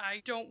are, and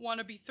I don't want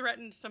to be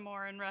threatened some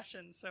more in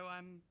Russian, so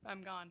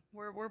I'm gone.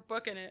 We're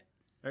booking it.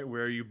 All right,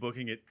 where are you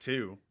booking it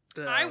to?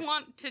 I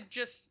want to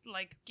just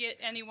get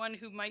anyone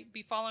who might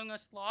be following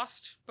us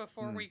lost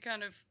before we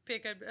kind of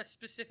pick a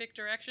specific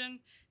direction.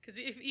 Because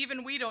if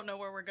even we don't know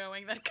where we're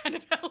going, that kind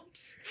of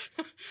helps.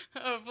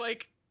 Of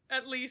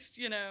at least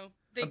they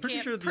I'm pretty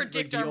can't sure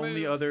predict the our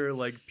only moves.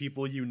 other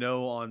people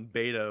on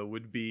Beta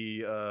would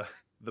be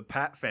the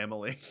Pat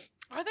family.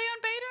 Are they on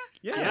Beta?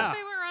 Yeah. I Yeah. thought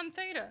they were on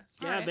Theta.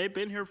 Yeah, Alright. they've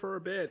been here for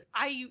a bit.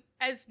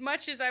 As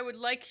much as I would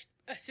like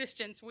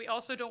assistance, we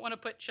also don't want to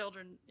put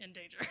children in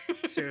danger.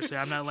 Seriously,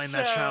 I'm not letting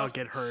that So- child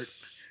get hurt.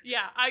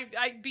 Yeah,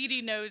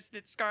 BD knows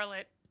that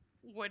Scarlet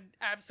would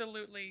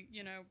absolutely,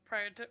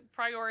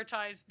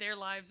 prioritize their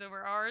lives over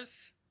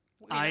ours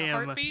in I a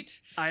am-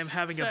 heartbeat. I am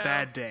having a So-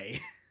 bad day.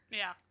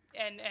 Yeah,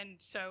 and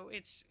so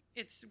it's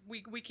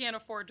we can't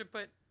afford to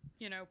put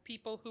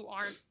people who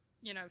aren't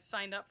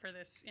signed up for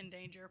this in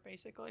danger,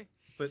 basically.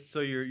 But so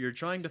you're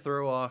trying to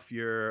throw off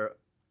your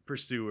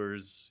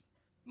pursuers,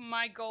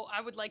 My goal,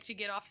 I would like to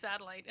get off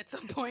satellite at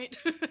some point.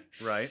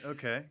 right?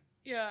 Okay.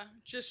 Yeah,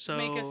 just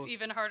make us So-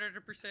 even harder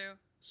to pursue.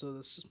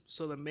 So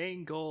the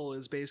main goal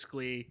is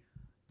basically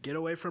get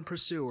away from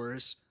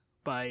pursuers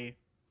by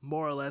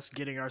more or less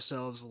getting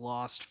ourselves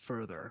lost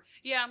further.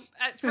 Yeah,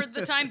 for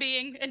the time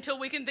being, until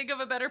we can think of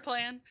a better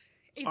plan.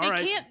 They All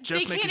right, can't.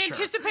 just They making can't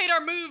sure. anticipate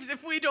our moves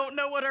if we don't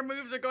know what our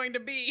moves are going to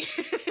be.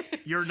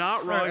 You're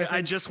not wrong. Alright, I I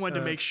think, just wanted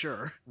to make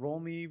sure. Roll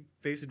me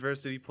face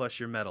adversity plus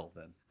your medal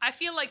then. I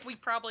feel like we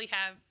probably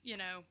have,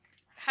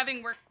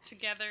 having worked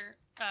together,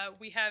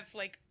 we have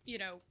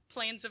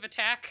plans of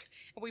attack.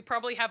 We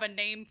probably have a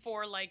name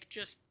for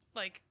just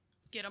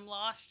get them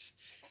lost.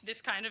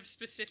 This kind of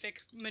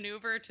specific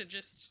maneuver to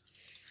just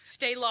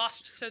stay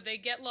lost so they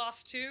get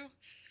lost too.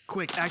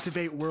 Quick,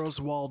 activate World's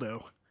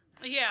Waldo.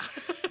 Yeah,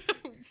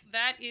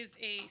 that is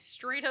a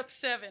straight up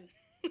 7.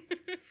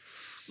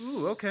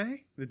 Ooh,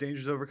 okay. The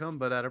danger's overcome,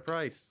 but at a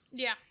price.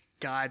 Yeah.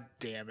 God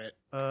damn it.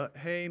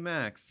 Hey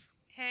Max,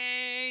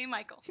 Hey,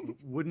 Michael.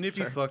 wouldn't it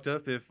be fucked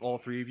up if all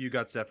three of you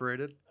got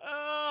separated?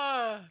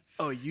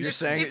 Oh, you You're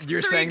saying If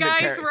you're three saying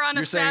guys the were on a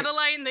you're saying-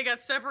 satellite and they got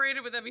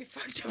separated, would that be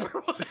fucked up or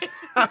what?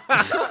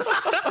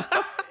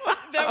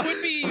 That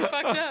would be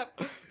fucked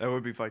up. That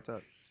would be fucked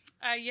up.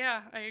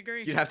 Yeah, I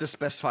agree. You'd have to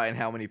specify in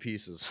how many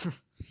pieces.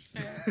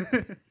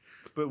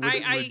 But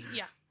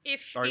Yeah.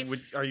 If are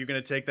you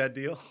going to take that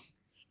deal?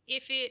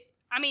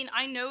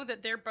 I know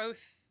that they're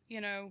both,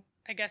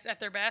 I guess at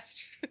their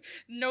best,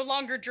 no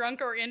longer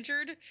drunk or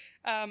injured,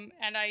 and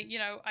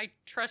I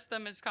trust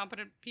them as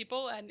competent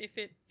people, and if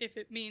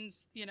it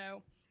means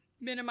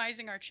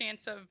minimizing our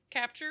chance of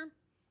capture,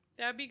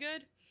 that'd be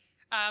good.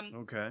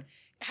 Okay.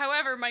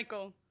 However,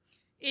 Michael,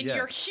 in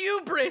your Yes.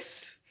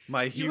 hubris,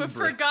 My you have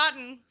hubris.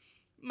 forgotten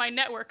my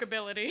network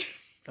ability.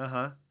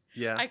 Uh-huh.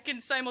 Yeah. I can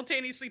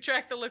simultaneously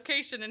track the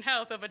location and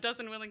health of a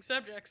dozen willing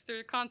subjects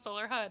through console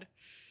or HUD.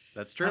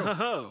 That's true.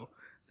 Oh.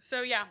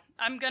 So yeah,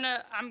 I'm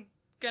gonna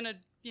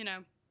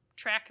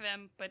track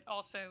them, but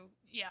also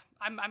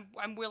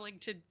I'm willing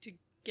to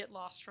get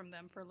lost from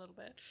them for a little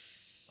bit.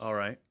 All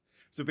right.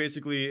 So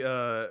basically,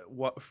 for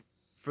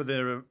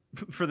the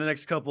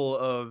next couple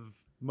of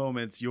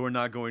moments, you're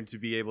not going to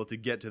be able to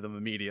get to them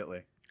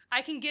immediately.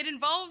 I can get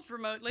involved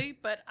remotely,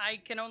 but I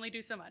can only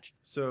do so much.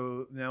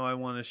 So now I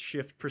want to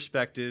shift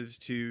perspectives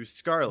to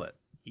Scarlet.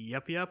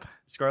 Yep.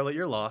 Scarlet,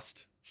 you're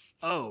lost,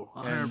 100%.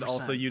 and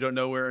also you don't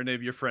know where any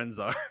of your friends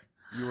are.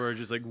 You are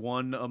just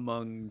one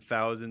among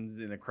thousands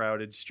in a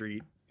crowded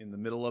street in the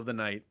middle of the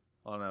night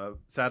on a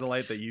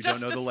satellite that you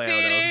Just don't know a the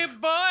layout city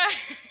of. boy.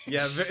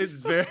 Yeah,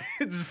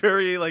 it's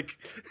very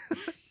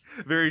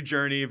Very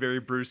Journey, very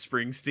Bruce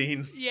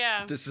Springsteen.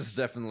 Yeah. This is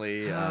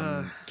definitely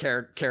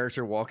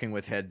character walking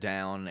with head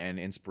down and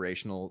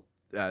inspirational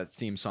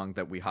theme song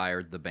that we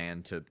hired the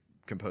band to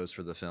compose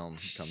for the film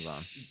comes on.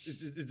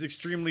 It's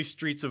extremely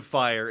Streets of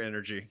Fire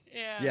energy.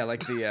 Yeah. Yeah,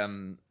 like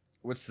the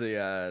what's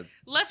the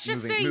Let's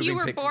just moving- say moving you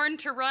were pic- born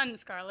to run,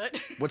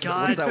 Scarlet. what's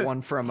God. that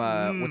one from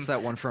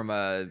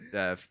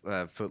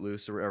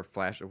Footloose or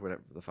Flash or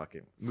whatever the fuck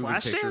it moving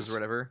Flashdance? pictures or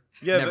whatever.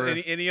 Yeah, Never-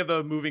 any of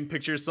the moving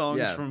picture songs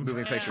Yeah, from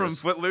moving Yeah. from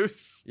pictures.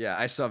 Footloose. Yeah,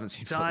 I still haven't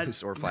seen Todd.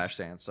 Footloose or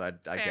Flashdance, so I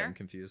get Fair. them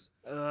confused.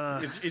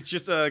 It's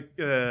just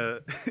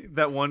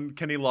that one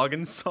Kenny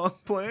Loggins song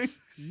playing.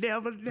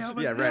 Never,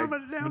 never, Yeah, right. never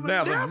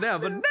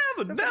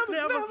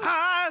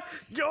hide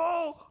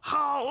your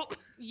heart.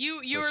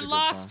 You Such were a good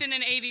lost song. in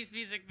an 80s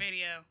music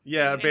video.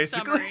 Yeah, in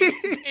basically.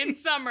 Summary. In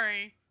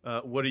summary.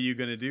 What are you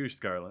gonna do,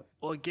 Scarlet?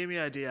 Well, give me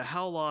an idea.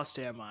 How lost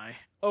am I?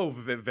 Oh,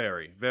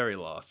 very, very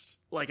lost.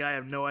 Like, I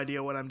have no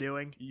idea what I'm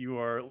doing. You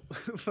are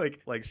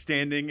like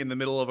standing in the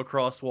middle of a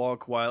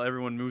crosswalk while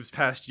everyone moves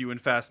past you in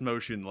fast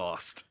motion,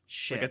 lost.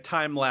 Shit. Like a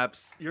time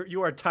lapse.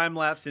 You are time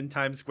lapse in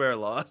Times Square,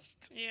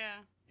 lost. Yeah.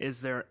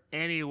 Is there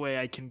any way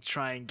I can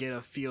try and get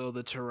a feel of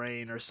the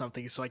terrain or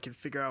something so I can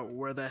figure out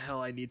where the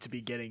hell I need to be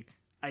getting?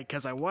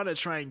 Because I want to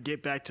try and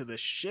get back to the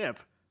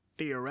ship,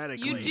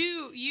 theoretically.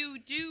 You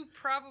do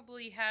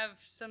probably have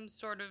some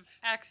sort of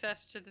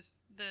access to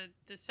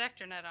the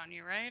sector net on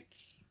you, right?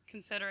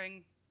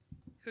 Considering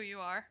who you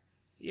are.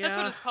 Yeah. That's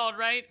what it's called,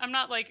 right? I'm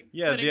not like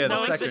Yeah, putting yeah, the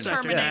no, it's the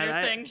sector net. Terminator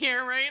Yeah, thing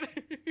here, right?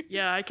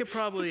 Yeah, I could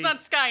probably. It's not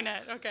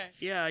Skynet. Okay.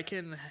 Yeah, I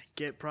can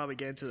probably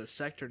get into the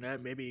sector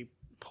net. Maybe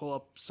pull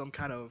up some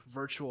kind of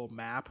virtual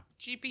map.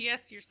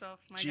 GPS yourself,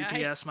 my guy.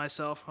 GPS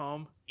myself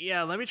home.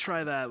 Yeah, let me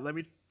try that.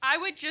 I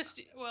would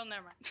just. Well,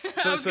 never mind.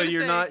 I So was gonna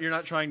you're say,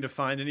 not trying to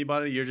find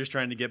anybody. You're just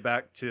trying to get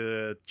back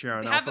to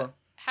Charon Alpha.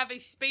 have a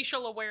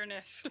spatial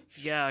awareness.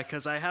 Yeah,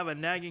 because I have a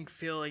nagging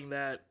feeling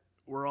that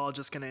we're all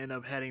just gonna end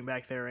up heading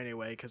back there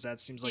anyway. Because that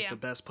seems like Yeah. the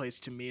best place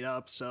to meet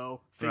up.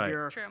 So Right.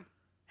 figure True.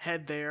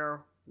 head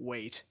there.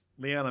 Wait.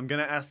 Leon, I'm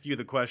gonna ask you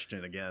the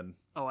question again.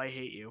 Oh, I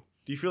hate you.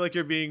 Do you feel like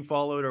you're being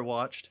followed or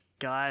watched?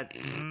 God.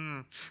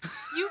 You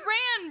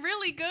ran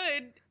really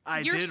good. I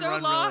You're did so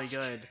run lost.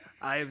 really good.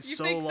 I am You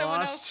so think someone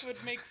lost. else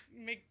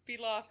would be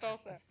lost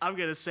also? I'm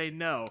gonna say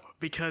no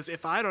because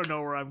if I don't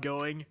know where I'm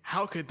going,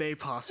 how could they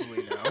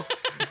possibly know?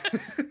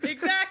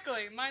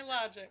 Exactly, my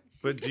logic.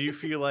 But do you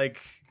feel like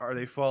are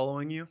they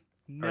following you?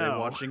 No. Are they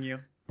watching you?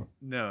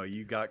 No,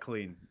 you got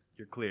clean.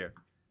 You're clear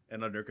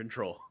and under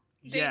control.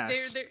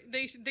 Yes.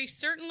 They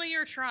certainly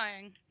are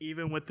trying.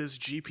 Even with this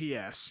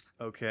GPS.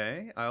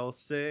 Okay, I'll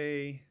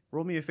say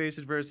roll me a face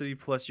adversity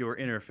plus your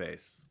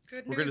interface.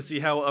 Good We're gonna news. see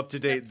how up to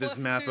date Got this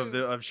plus map 2.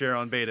 of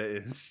Charon Beta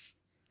is.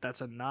 That's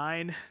a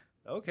 9.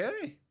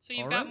 Okay. So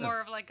you've All got right then.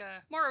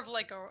 more of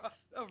like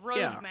a road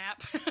Yeah.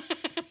 map.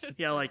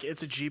 Yeah, like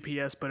it's a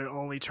GPS, but it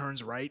only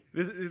turns right.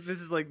 This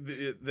is like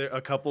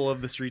a couple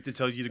of the streets it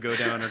tells you to go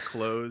down are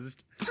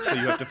closed, so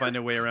you have to find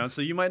a way around.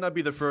 So you might not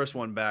be the first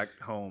one back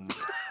home,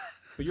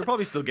 but you'll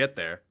probably still get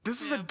there.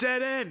 This is a Yeah.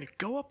 dead end.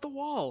 Go up the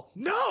wall.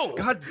 No.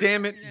 God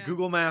damn it, Yeah.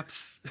 Google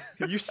Maps!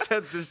 You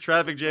said this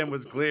traffic jam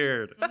was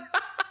cleared.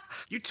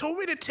 You told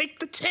me to take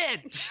the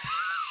 10.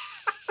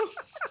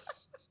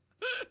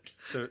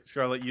 So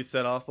Scarlet, you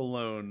set off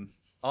alone.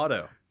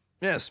 Otto,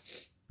 Yes.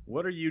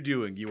 what are you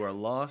doing? You are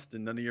lost,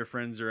 and none of your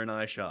friends are in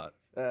eye shot.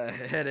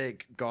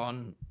 Headache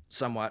gone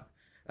somewhat.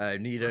 I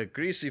need a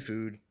greasy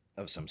food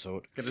of some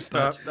sort. Gonna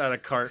stop at a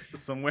cart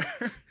somewhere.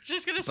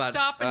 Just gonna But,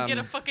 stop and get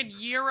a fucking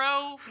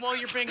gyro while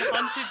you're being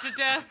hunted to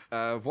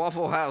death.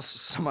 Waffle House,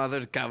 some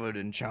other covered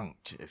and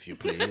chunked, if you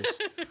please.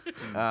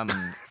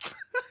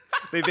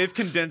 They've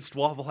condensed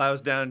Waffle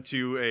House down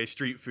to a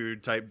street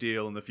food type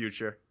deal in the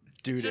future.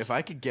 Dude, It's just- if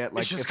I could get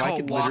like, just if I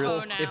called could waffle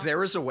literally, now. if there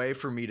was a way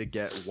for me to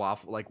get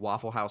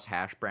Waffle House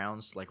hash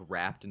browns like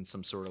wrapped in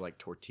some sort of like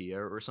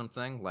tortilla or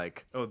something,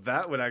 like Oh,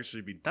 that would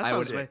actually be. That I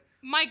sounds would- way.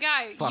 My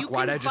guy, fuck, you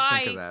why'd can I just buy,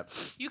 think of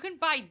that? You can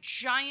buy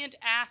giant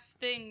ass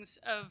things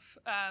of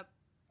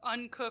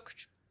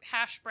uncooked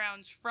hash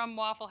browns from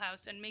Waffle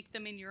House and make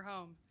them in your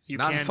home. You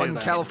Not can in do fucking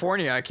that.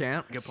 California, I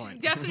can't. Good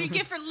point. That's what you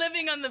get for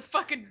living on the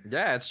fucking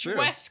Yeah, it's true.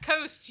 West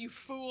Coast, you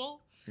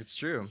fool. It's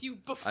true. You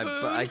buffoon.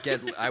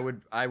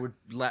 I would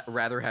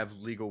rather have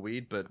legal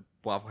weed, but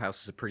Waffle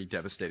House is a pretty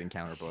devastating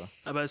counterblow.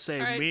 I'm about to say,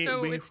 All right,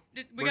 we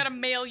we gotta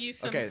mail you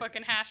some Okay.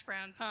 fucking hash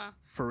browns, huh?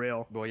 for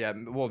real. Well, yeah,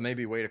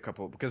 maybe wait a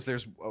couple because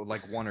there's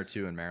like 1 or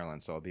 2 in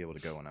Maryland, so I'll be able to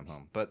go when I'm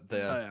home. But the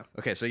yeah.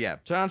 okay, so yeah,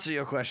 to answer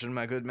your question,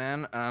 my good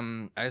man,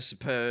 I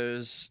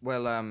suppose,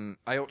 well,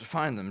 I ought to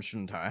find them,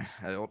 shouldn't I?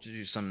 I ought to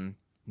do some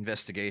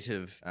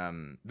investigative.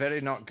 Very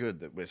not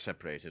good that we're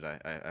separated.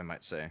 I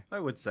might say. I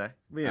would say.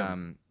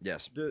 Liam,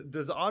 Yes,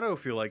 does Otto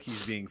feel like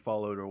he's being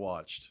followed or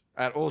watched?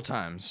 at all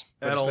times,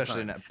 but At all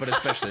especially times. now. But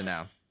especially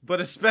now. But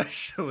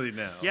especially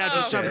now. Yeah, Oh,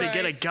 just something to Christ.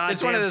 get a goddamn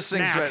It's one of those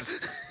snack. things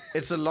where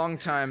it's a long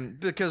time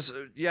because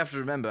you have to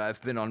remember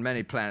I've been on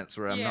many planets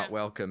where I'm Yeah. not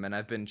welcome, and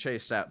I've been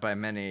chased out by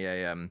many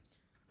a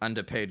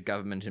underpaid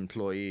government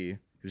employee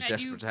who's And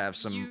desperate to have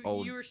some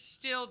old. You're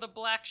still the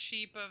black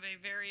sheep of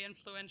a very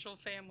influential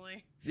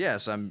family.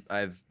 Yes,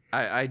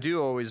 I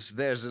do always.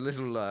 There's a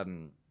little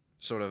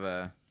sort of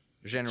a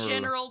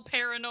General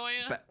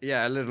paranoia.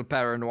 a little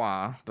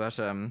paranoia, but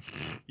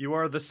You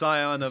are the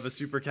scion of a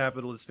super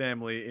capitalist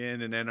family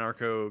in an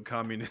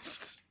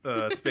anarcho-communist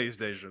space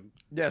station.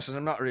 yes, and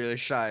I'm not really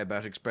shy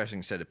about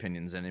expressing said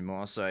opinions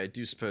anymore, so I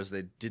do suppose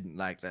they didn't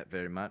like that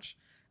very much.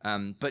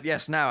 But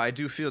yes, now I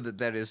do feel that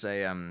there is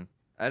a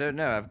I don't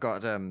know. I've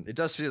got it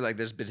does feel like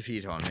there's a bit of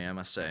heat on me, I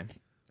must say.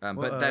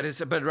 But that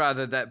is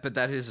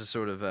a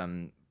sort of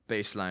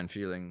baseline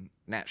feeling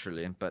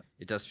naturally, but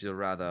it does feel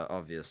rather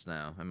obvious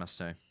now, I must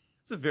say.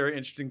 It's a very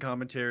interesting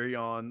commentary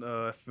on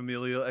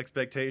familial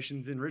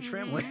expectations in rich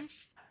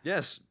families.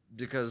 Yes,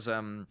 because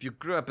if you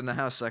grew up in the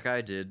house like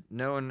I did,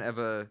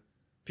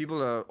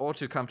 people are all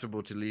too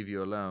comfortable to leave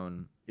you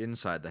alone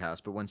inside the house,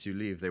 but once you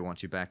leave, they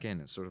want you back in.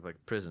 It's sort of like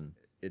prison.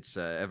 It's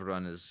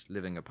everyone is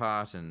living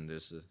apart, and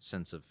there's a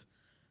sense of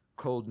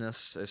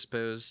coldness, I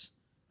suppose,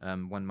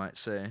 one might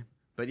say.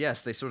 But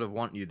yes, they sort of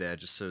want you there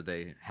just so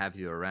they have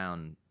you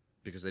around,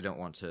 because they don't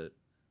want to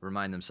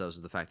remind themselves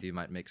of the fact that you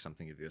might make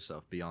something of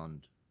yourself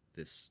beyond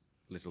this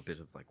little bit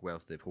of like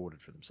wealth they've hoarded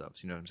for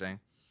themselves. You know what I'm saying?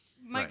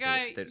 My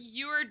Right. guy,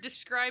 you are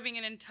describing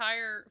an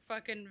entire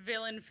fucking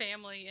villain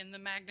family in the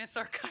Magnus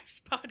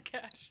Archives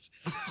podcast,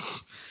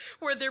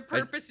 where their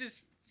purpose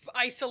is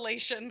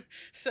isolation.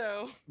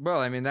 So Well,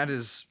 I mean that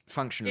is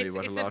functionally It's-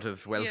 what it's a lot a-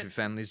 of wealthy yes.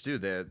 families do.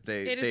 It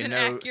They is an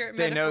know accurate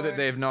they know that metaphor.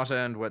 they've not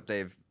earned what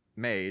they've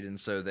made, and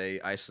so they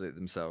isolate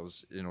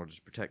themselves in order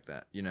to protect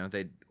that. You know,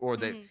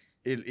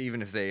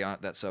 even if they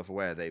aren't that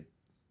self-aware, they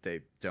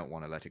don't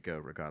want to let it go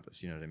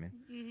regardless. You know what I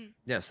mean?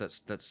 Yes,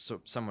 that's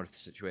somewhat of the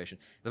situation.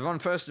 The von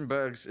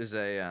Furstenbergs is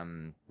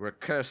we're a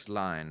cursed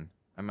line,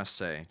 I must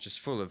say, just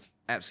full of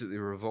absolutely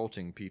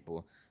revolting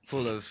people,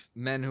 full of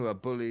men who are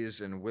bullies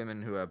and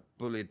women who are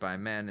bullied by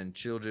men and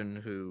children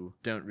who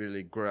don't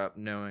really grow up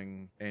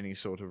knowing any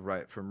sort of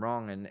right from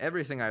wrong. And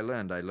everything I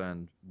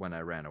learned when I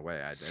ran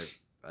away.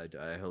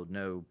 I hold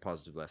no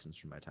positive lessons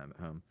from my time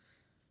at home.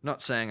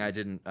 Not saying I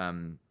didn't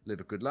live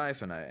a good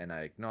life, and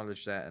I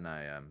acknowledge that, and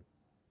I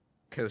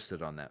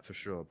coasted on that for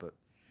sure, but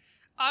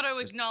Otto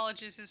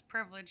acknowledges his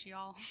privilege,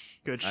 y'all.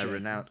 Good I shit.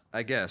 renounce.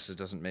 I guess it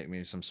doesn't make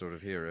me some sort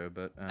of hero,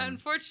 but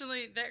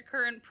Unfortunately, that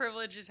current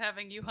privilege is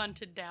having you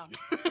hunted down.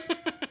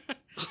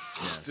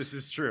 yes. This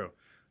is true.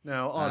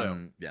 Now,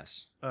 Otto,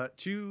 Yes.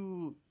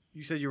 you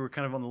said you were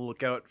kind of on the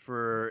lookout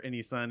for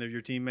any sign of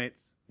your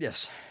teammates.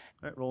 Yes.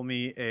 All right, roll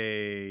me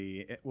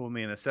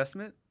an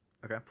assessment.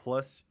 Okay.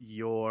 Plus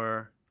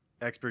your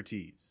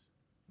expertise.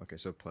 Okay,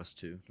 so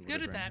 +2. It's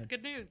good at that.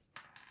 Good news.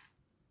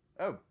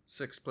 Oh,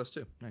 6 +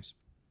 2. Nice.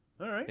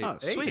 All right. Oh,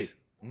 sweet.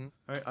 All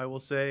right. I will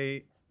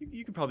say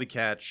you can probably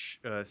catch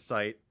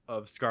sight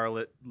of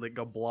Scarlet like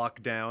a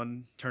block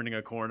down, turning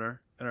a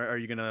corner. And are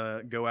you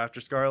gonna go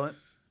after Scarlet?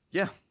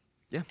 Yeah.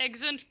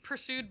 Exeunt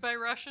pursued by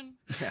Russian.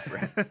 Yeah,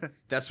 right.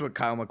 That's what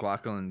Kyle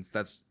MacLachlan's.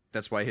 That's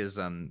why his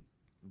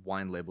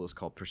wine label is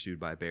called "Pursued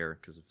by a Bear"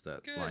 because of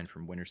that Good. line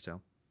from Winter's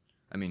Tale.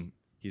 I mean,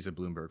 he's a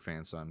Bloomberg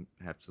fan, so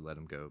I have to let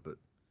him go, but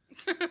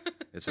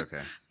it's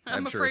okay.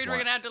 I'm sure his afraid we're wine-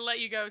 gonna have to let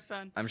you go,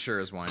 son. I'm sure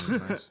his wine is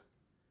nice,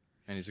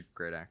 and he's a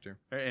great actor.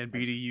 All right, and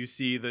Beatty, you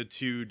see the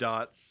two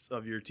dots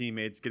of your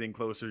teammates getting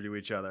closer to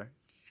each other.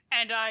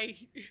 And I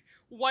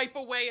wipe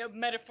away a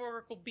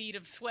metaphorical bead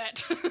of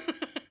sweat.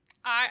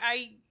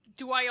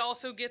 Do I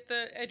also get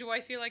the do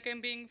I feel like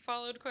I'm being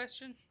followed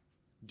question?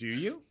 Do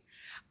you?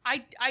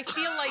 I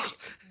feel like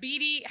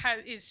Beatty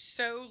is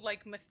so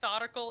like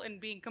methodical and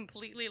being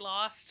completely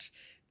lost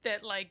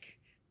that like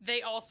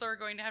they also are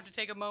going to have to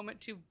take a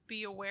moment to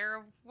be aware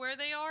of where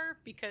they are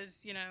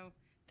because, you know,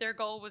 their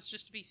goal was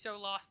just to be so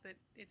lost that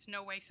it's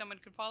no way someone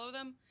could follow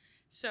them.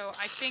 So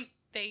I think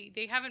they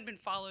haven't been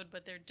followed,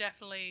 but they're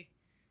definitely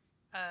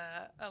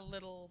a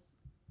little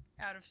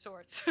out of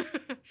sorts.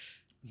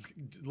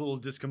 A little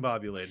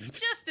discombobulated.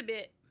 Just a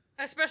bit.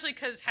 Especially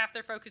because half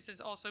their focus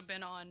has also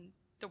been on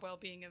the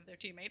well-being of their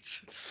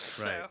teammates.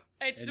 So Right.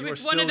 it's And you are one of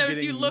still those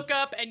you getting- look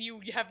up and you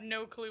have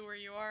no clue where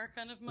you are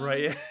kind of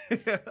moment.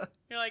 Right.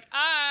 You're like,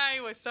 I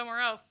was somewhere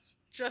else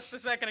just a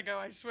second ago,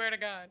 I swear to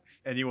God.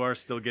 And you are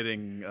still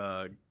getting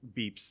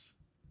beeps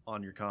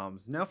on your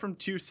comms now from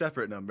two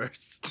separate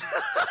numbers.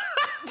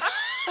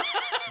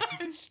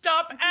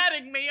 Stop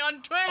adding me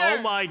on Twitter.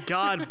 Oh my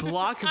god,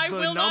 block I the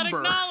will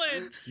number. not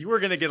acknowledge. You are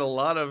gonna get a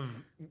lot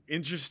of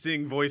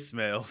interesting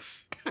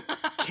voicemails.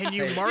 Can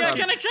you Hey, mark Yeah, it?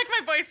 can I check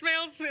my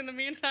voicemails in the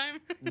meantime?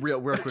 Real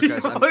quick,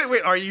 guys.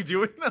 Wait, are you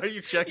doing that? Are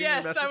you checking your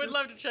Yes, messages? I would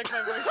love to check my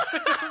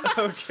voicemails.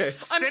 Okay.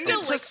 I'm Send still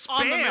it to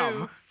like on the spam.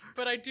 move,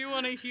 but I do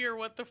want to hear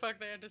what the fuck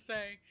they had to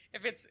say,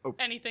 if it's Oh.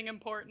 anything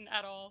important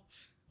at all,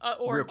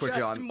 or Real quick,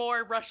 just Jan.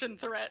 more Russian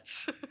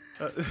threats.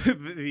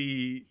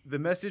 The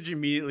message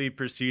immediately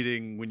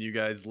preceding when you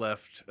guys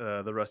left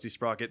the Rusty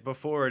Sprocket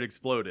before it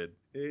exploded.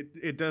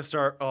 It does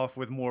start off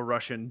with more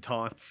Russian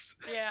taunts.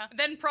 Yeah,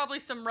 then probably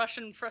some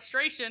Russian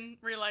frustration,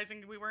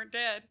 realizing we weren't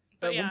dead.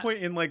 At yeah. one point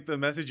in like the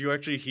message, you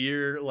actually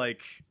hear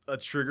like a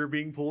trigger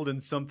being pulled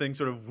and something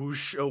sort of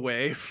whoosh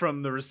away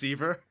from the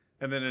receiver,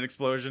 and then an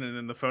explosion, and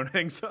then the phone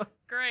hangs up.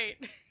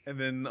 Great. And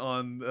then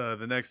on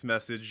the next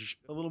message,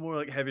 a little more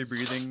like heavy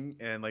breathing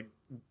and like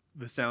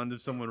the sound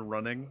of someone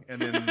running,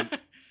 and then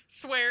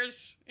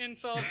Swears,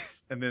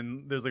 insults. and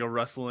then there's like a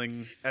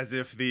rustling as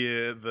if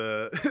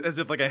the as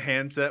if like a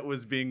handset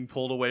was being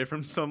pulled away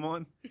from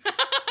someone.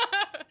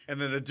 And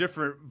then a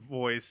different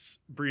voice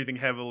breathing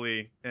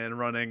heavily and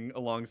running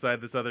alongside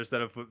this other set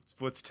of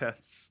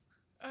footsteps.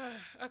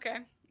 Okay,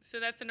 so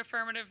that's an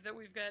affirmative that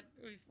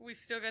we've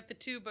still got the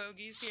 2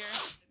 bogeys here.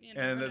 You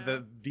And never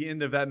know. the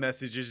end of that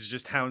message is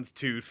just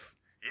Houndstooth.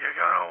 You're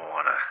gonna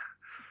wanna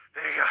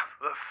pick up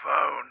the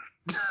phone.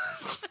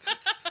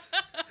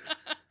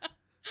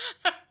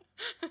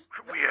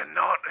 We are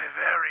not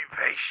very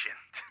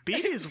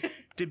patient.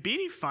 Did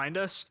Beatty find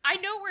us? I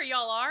know where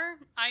y'all are.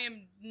 I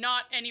am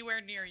not anywhere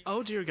near you.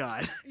 Oh dear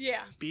God.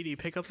 Yeah. Beatty,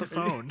 pick up the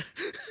phone.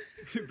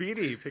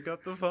 Beatty, pick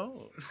up the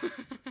phone.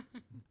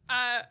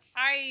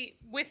 I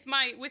with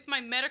my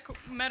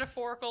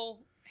metaphorical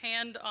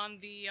hand on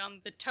the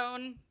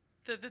tone,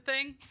 the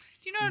thing.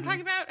 Do you know what I'm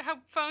talking about? How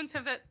phones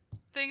have that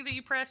thing that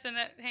you press and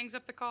that hangs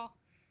up the call.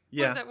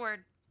 Yeah. What's that word?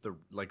 The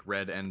like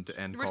red end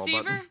call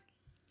Receiver. button.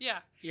 Yeah.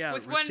 Yeah,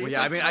 With receiver. one. Well,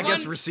 yeah, I mean, I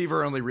guess one-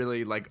 receiver only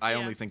really like I Yeah.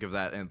 only think of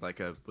that in like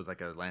a with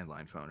like a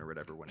landline phone or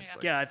whatever when it's Yeah.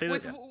 like Yeah, I think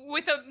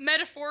with a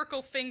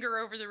metaphorical finger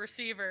over the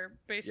receiver,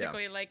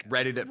 basically like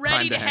ready to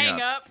hang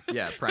up.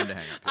 Yeah, prime to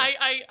hang up.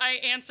 Yeah. I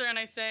answer and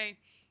I say,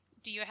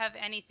 "Do you have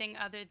anything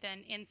other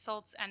than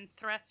insults and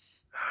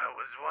threats?" I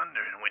was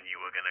wondering when you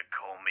were gonna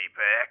call me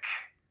back.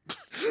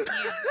 You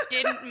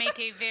didn't make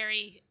a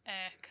very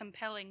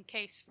compelling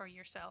case for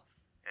yourself.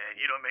 And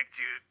you don't make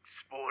too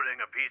sporting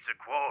a piece of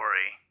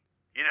quarry.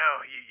 You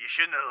know, you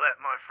shouldn't have let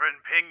my friend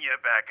ping you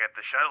back at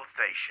the shuttle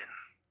station.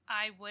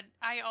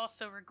 I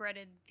also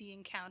regretted the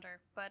encounter,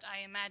 but I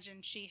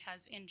imagine she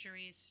has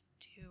injuries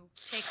to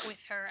take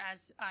with her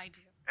as I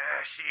do.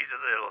 She's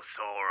a little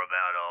sore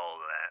about all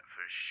that,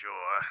 for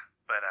sure.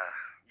 But,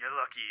 you're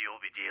lucky you'll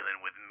be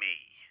dealing with me.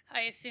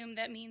 I assume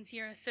that means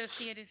your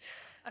associate is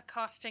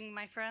accosting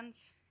my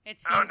friends?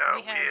 It Oh, seems no,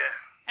 we have yeah.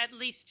 at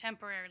least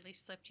temporarily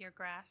slipped your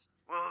grasp.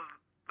 Well,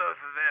 both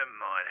of them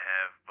might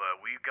have,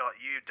 but we've got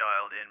you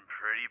dialed in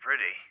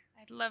pretty.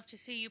 I'd love to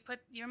see you put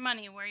your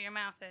money where your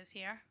mouth is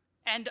here.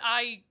 And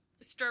I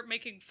start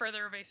making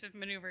further evasive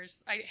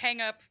maneuvers. I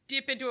hang up,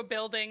 dip into a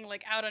building,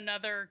 like out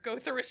another, go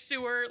through a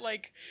sewer,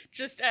 like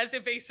just as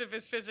evasive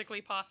as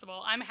physically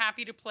possible. I'm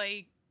happy to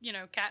play,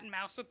 cat and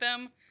mouse with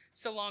them,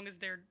 so long as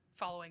they're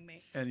following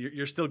me. And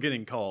you're still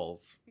getting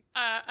calls.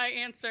 I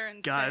answer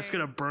and God, say, it's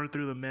gonna burn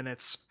through the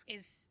minutes.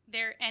 is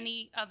there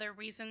any other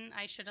reason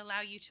I should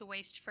allow you to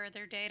waste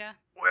further data?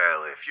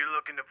 Well, if you're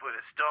looking to put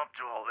a stop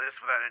to all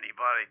this without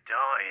anybody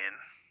dying,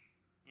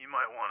 you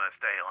might want to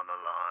stay on the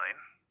line.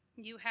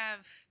 You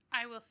have,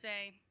 I will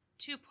say,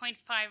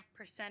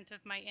 2.5%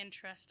 of my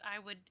interest. I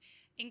would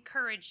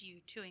encourage you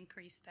to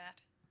increase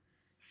that.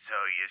 So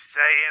you're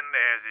saying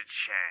there's a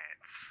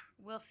chance.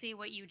 We'll see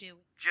what you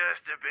do.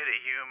 Just a bit of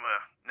humor.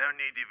 No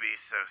need to be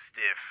so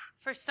stiff.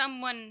 For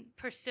someone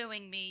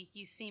pursuing me,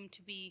 you seem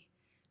to be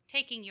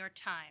taking your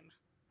time.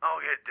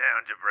 I'll get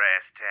down to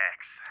brass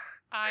tacks.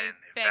 I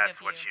then, if beg that's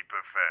of what you. you'd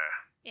prefer.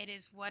 It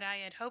is what I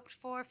had hoped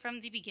for from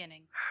the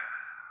beginning.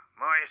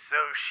 My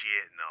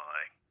associate and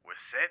I were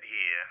sent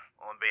here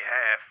on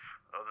behalf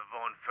of the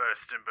von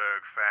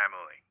Furstenberg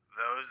family.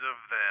 Those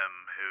of them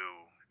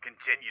who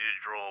continue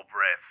to draw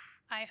breath.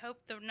 I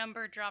hope the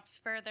number drops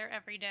further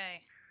every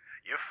day.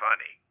 You're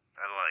funny.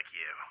 I like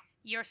you.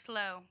 You're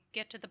slow.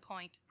 Get to the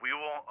point. We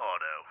want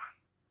Otto.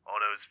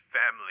 Otto's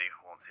family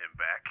wants him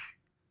back.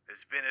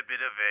 There's been a bit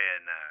of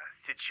an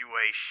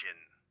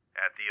situation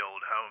at the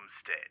old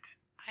homestead.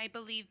 I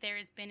believe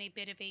there has been a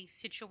bit of a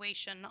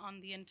situation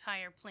on the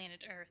entire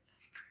planet Earth.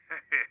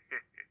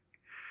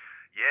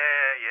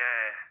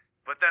 Yeah.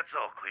 But that's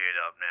all cleared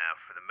up now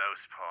for the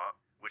most part,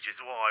 which is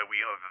why we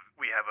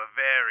have a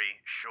very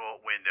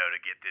short window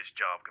to get this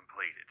job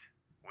completed.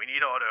 We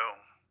need Otto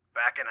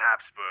back in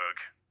Habsburg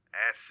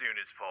as soon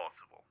as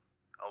possible.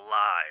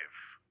 Alive,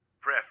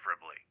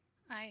 preferably.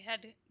 I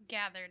had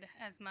gathered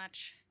as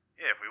much.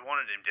 Yeah, if we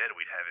wanted him dead,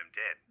 we'd have him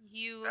dead.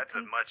 You That's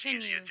a much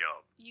easier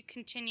job. You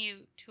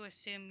continue to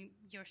assume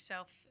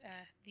yourself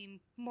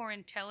the more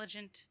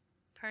intelligent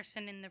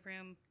person in the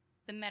room,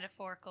 the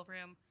metaphorical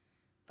room,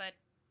 but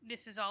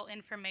this is all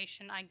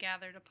information I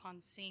gathered upon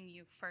seeing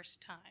you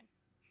first time.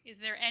 Is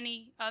there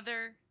any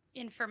other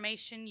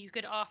information you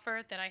could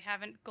offer that I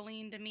haven't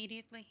gleaned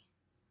immediately?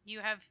 You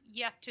have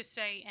yet to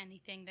say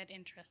anything that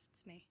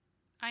interests me.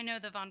 I know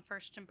the von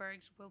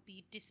Furstenbergs will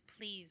be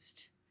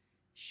displeased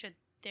should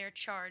their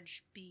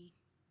charge be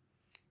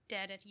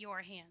dead at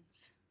your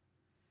hands.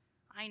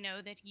 I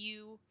know that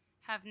you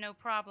have no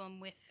problem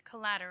with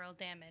collateral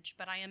damage,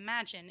 but I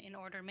imagine in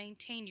order to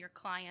maintain your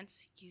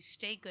clients, you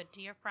stay good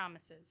to your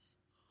promises.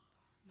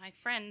 My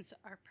friends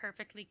are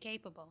perfectly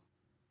capable.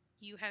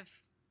 You have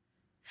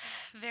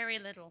very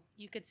little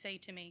you could say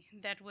to me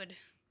that would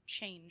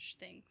change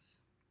things.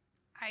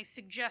 I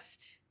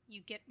suggest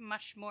you get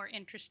much more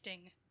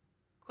interesting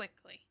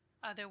quickly.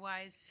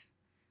 Otherwise,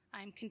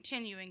 I'm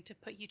continuing to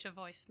put you to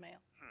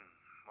voicemail.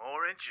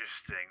 More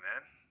interesting,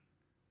 then.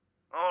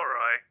 All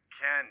right,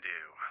 can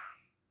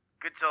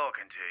do. Good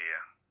talking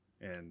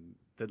to you. And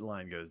the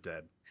line goes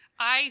dead.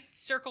 I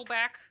circle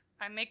back.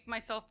 I make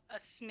myself a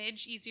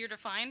smidge easier to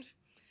find,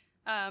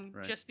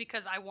 just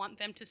because I want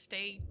them to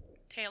stay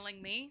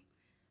tailing me.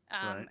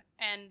 Right.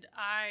 And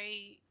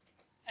I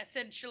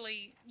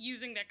essentially,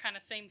 using that kind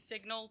of same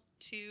signal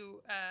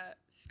to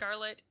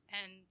Scarlet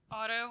and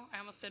Otto, I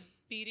almost said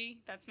Beatty,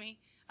 that's me.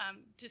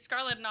 To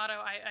Scarlet and Otto,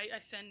 I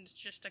send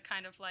just a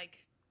kind of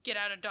like, get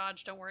out of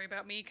Dodge, don't worry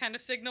about me kind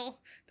of signal.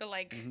 The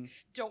like,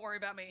 don't worry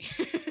about me.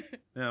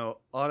 Now,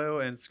 Otto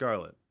and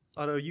Scarlet.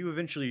 Otto, you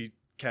eventually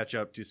catch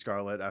up to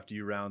Scarlet after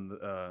you round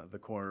the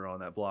corner on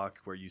that block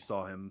where you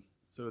saw him.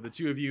 So the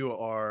two of you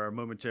are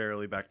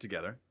momentarily back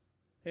together.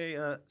 Hey,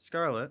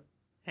 Scarlet.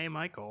 Hey,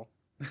 Michael.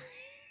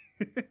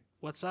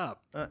 What's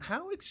up?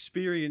 How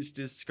experienced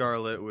is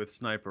Scarlet with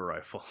sniper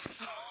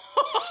rifles?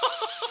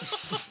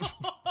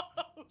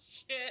 Oh,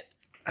 shit.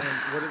 And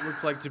what it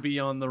looks like to be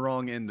on the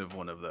wrong end of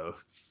one of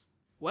those.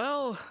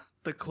 Well,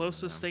 the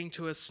closest thing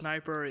to a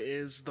sniper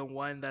is the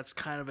one that's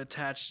kind of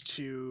attached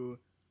to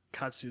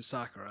Katsu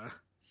Sakura.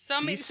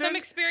 Some Decent?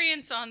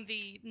 experience on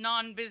the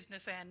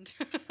non-business end.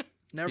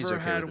 Never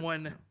okay had with it.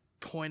 one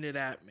pointed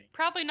at me.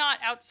 Probably not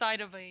outside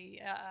of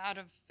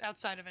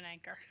outside of an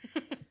anchor.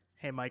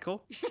 Hey,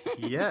 Michael.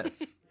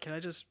 Yes, Can I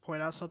just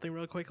point out something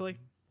real quickly?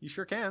 you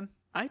sure can.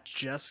 I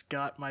just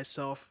got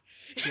myself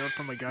killed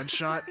from a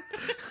gunshot.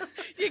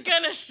 You're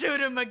gonna shoot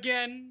him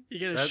again. You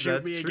gonna That- shoot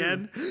that's me true.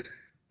 again?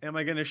 Am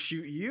I gonna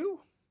shoot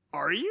you?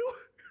 Are you?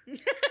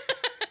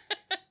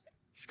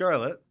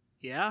 Scarlet,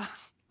 Yeah.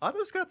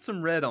 Otto's got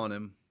some red on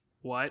him.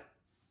 What?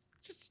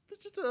 Just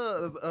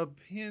a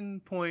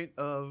pinpoint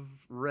of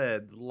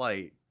red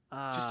light.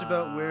 Just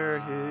about where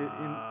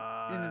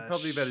in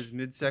probably about his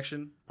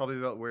midsection, probably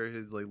about where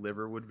his like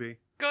liver would be.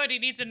 Good, he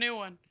needs a new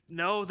one.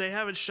 No, they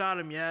haven't shot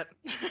him yet.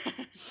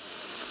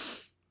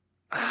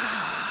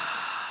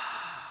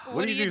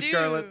 What do you do,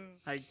 Scarlet?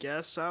 I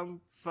guess I'm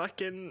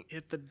fucking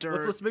hit the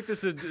dirt. Let's make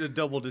this a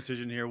double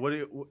decision here. What do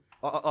you,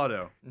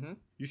 Otto? Mhm.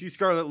 You see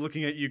Scarlet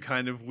looking at you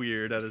kind of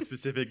weird at a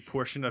specific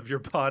portion of your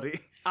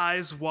body,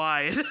 Eyes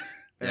wide.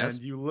 Yes.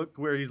 and you look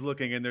where he's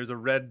looking, and there's a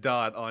red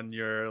dot on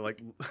your like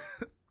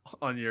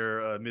on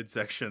your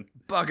midsection.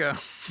 Bugger.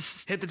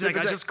 Hit the deck.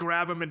 I just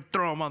grab him and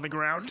throw him on the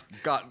ground.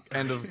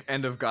 End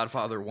of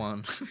Godfather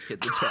 1.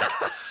 Hit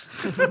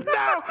the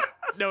deck.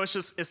 No, it's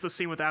the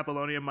scene with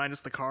Apollonia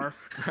minus the car.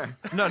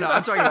 No,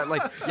 I'm talking about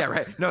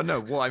like No.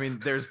 Well, I mean,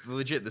 there's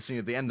legit the scene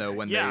at the end though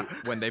when Yeah.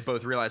 they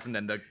both realize and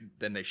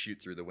then they shoot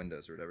through the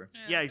windows or whatever.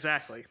 Yeah,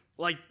 exactly.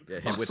 Like Yeah,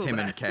 with also him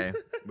that. and Kay.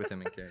 With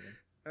him and Kay.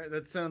 All right,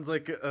 that sounds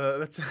like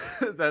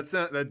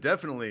that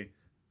definitely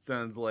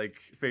sounds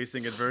like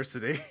facing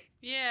adversity.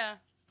 Yeah.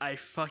 I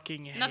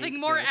fucking hate Nothing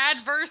more this.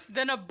 adverse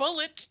than a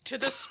bullet to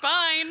the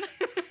spine.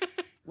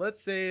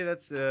 Let's say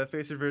that's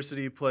face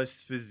adversity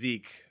plus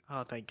physique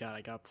Oh, thank God,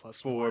 I got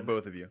plus for one.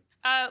 both of you.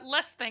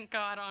 Less thank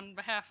God on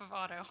behalf of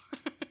Otto.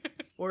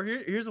 Or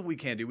here's what we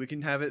can do. We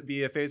can have it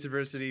be a face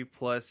adversity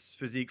plus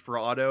physique for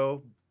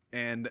Otto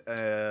and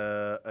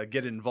a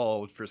get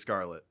involved for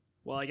Scarlet.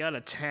 Well, I got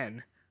a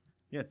 10.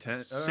 Yeah, 10.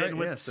 Sin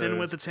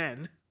with a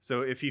 10.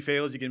 So if he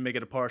fails, you can make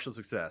it a partial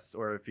success.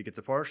 Or if he gets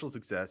a partial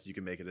success, you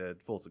can make it a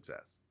full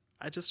success.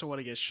 I just don't want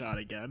to get shot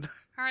again.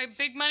 All right,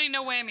 big money,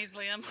 no whammies,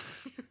 Liam.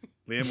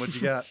 Liam, what you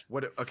got?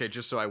 What? Okay,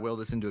 just so I will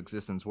this into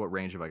existence, what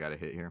range have I got to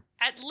hit here?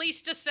 At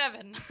least a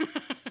 7.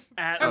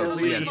 At Oh,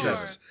 least least. a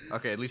seven.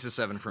 Okay, at least a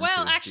 7 from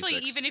Well, 2, actually,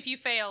 D6. even if you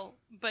fail,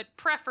 but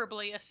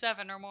preferably a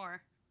 7 or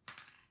more.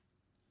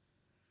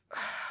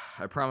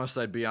 I promised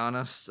I'd be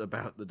honest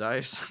about the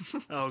dice.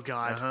 Oh,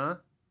 God. Uh-huh.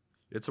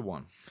 It's a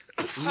 1.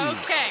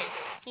 Okay,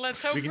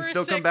 let's hope We can for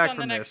still a come 6 back on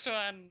the from next this.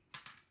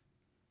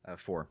 one.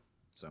 4.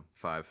 So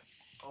 5.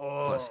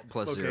 Oh,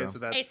 Plus okay, 0. so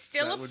that's, It's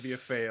still that a- would be a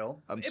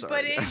fail. I'm But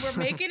sorry. we're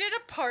making it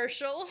a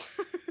partial,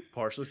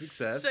 Partial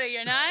success. so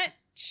you're not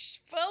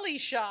fully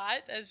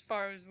shot, as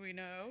far as we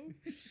know.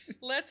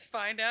 Let's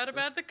find out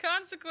about the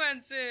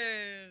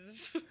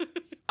consequences.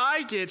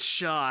 I get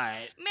shot.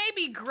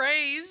 Maybe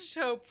grazed,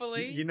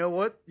 hopefully. You know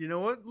what? You know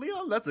what,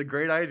 Leon? That's a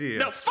great idea.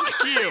 No,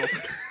 fuck you.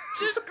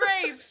 Just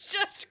grazed,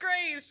 just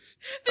grazed.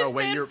 This Oh,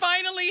 wait, man you're-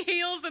 finally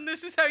heals, and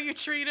this is how you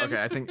treat him.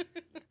 Okay, I think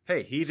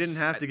Hey, he didn't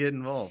have to get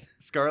involved.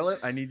 Scarlet,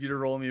 I need you to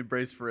roll me a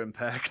brace for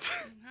impact.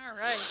 All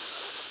right.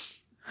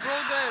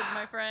 Roll good,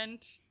 my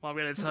friend. Well, I'm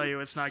going to tell you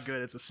it's not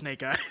good. It's a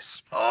snake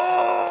eyes.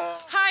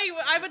 Hi,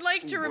 I would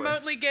like to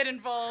remotely get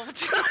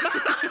involved.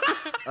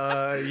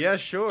 Yeah,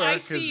 sure. I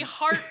 'cause- see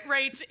heart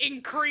rates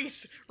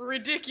increase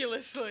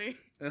ridiculously.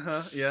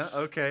 Uh-huh. Yeah.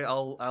 Okay.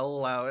 I'll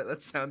allow it.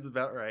 That sounds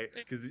about right.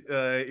 Because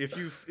if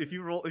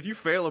you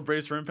fail a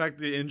brace for impact,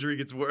 the injury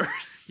gets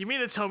worse. You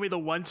mean to tell me the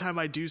one time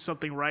I do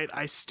something right,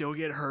 I still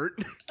get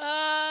hurt?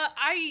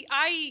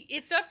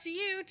 It's up to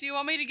you. Do you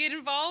want me to get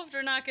involved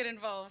or not get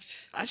involved?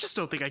 I just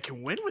don't think I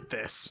can win with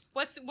this.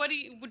 What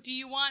do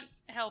you want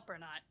help or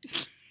not?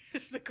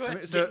 is the I mean,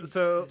 question.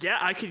 so Yeah,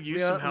 I could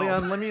use some help.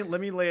 Leon,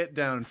 let me lay it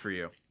down for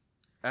you.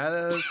 At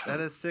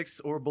a 6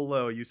 or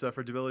below, you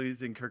suffer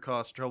debilities, incur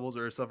cost troubles,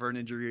 or suffer an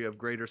injury of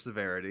greater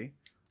severity.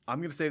 I'm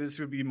going to say this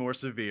would be more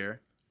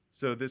severe.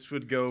 So this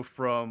would go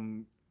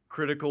from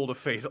critical to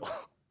fatal.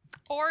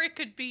 Or it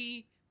could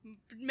be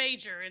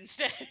major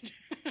instead.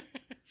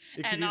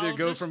 It And could either I'll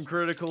go just- from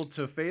critical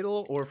to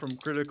fatal or from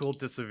critical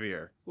to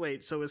severe.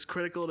 Wait, so is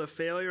critical to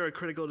failure or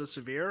critical to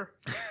severe?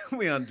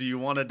 Leon, do you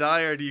want to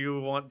die or do you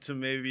want to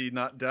maybe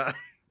not die?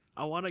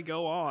 I want to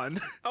go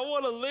on. I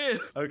want to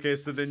live. Okay,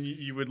 so then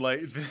you would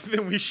like,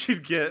 then we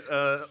should get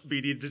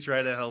BD to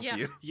try to help Yeah.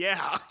 you.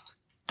 Yeah.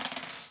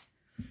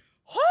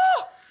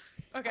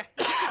 Okay.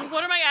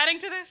 What am I adding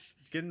to this?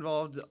 Get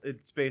involved.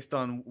 It's based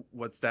on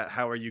what stat.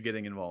 How are you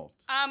getting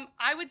involved?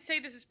 I would say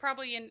this is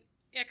probably an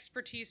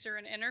expertise or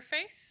an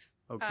interface.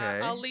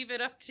 Okay. I'll leave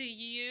it up to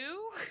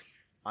you.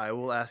 I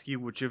will ask you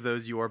which of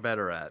those you are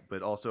better at,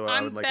 but also I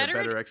I'm would like a better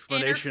better at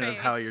explanation of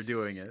how you're interface.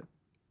 doing it.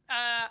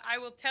 I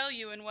will tell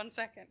you in 1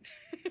 second.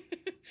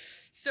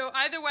 So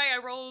either way, I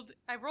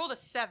rolled a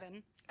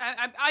 7.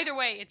 Either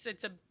way, it's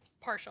a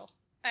partial.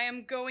 I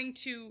am going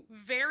to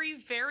very,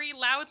 very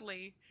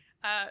loudly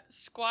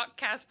squawk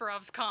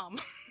Kasparov's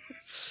comm.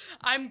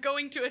 I'm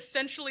going to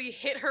essentially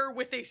hit her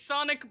with a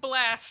sonic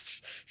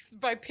blast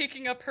by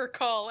picking up her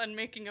call and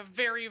making a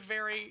very,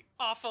 very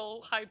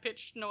awful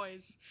high-pitched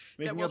noise.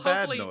 that Making will a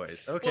bad hopefully-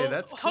 noise. Okay, will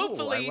that's cool.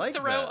 hopefully I like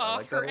throw that. I off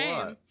like her that a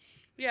lot. aim.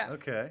 Yeah.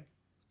 Okay.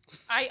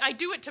 I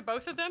do it to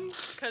both of them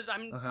because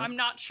Uh-huh. I'm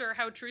not sure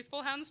how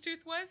truthful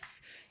Houndstooth was.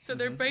 So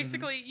they're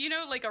basically,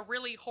 like a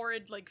really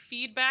horrid like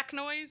feedback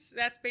noise.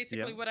 That's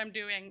basically Yep. what I'm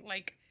doing,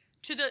 like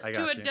to I a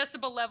got you.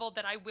 decibel level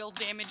that I will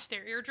damage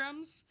their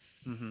eardrums.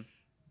 Mm-hmm.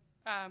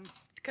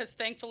 Because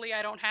thankfully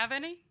I don't have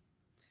any.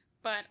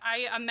 But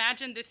I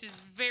imagine this is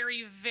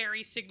very,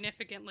 very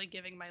significantly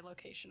giving my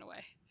location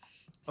away.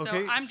 So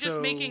Okay, I'm just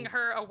so- making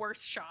her a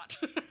worse shot,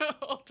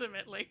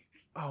 ultimately.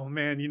 Oh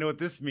man, you know what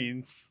this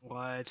means?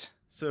 What?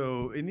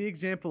 So in the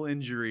example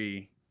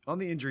injury, on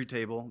the injury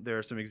table, there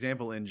are some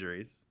example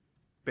injuries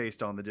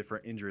based on the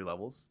different injury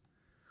levels.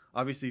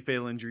 Obviously,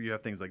 fatal injury, you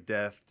have things like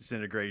death,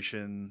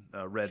 disintegration,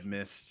 red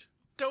mist.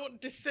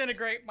 Don't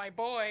disintegrate my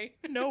boy.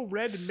 No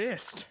red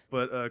mist.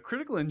 But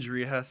critical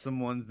injury has some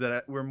ones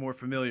that we're more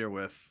familiar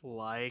with.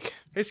 Like.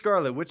 Hey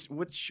Scarlet,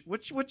 which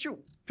your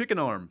pick an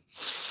arm?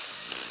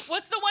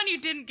 What's the one you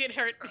didn't get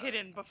hit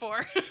in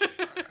before?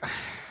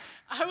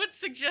 I would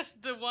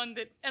suggest the one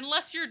that,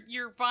 unless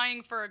you're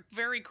vying for a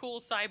very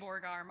cool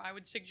cyborg arm, I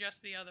would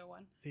suggest the other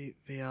one.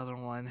 The other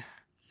one.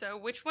 So,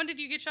 which one did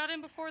you get shot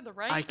in before? The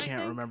right? I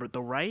can't think? remember.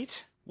 The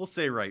right? We'll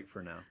say right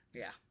for now.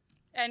 Yeah,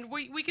 and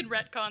we could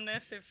retcon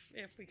this if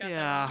we got.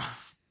 Yeah. That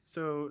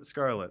So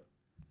Scarlet,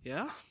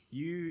 Yeah?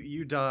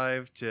 you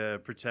dive to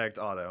protect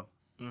Otto,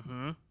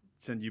 Mm-hmm.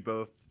 send you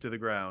both to the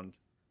ground,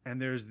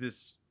 and there's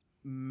this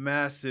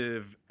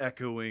massive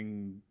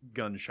echoing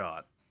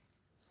gunshot,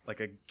 like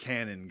a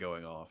cannon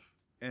going off.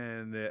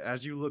 And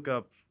as you look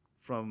up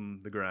from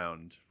the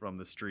ground, from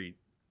the street,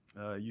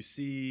 you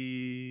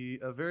see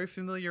a very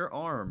familiar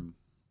arm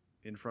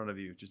in front of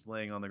you, just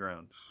laying on the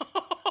ground.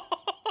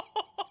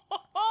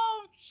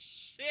 Oh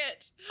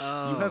shit!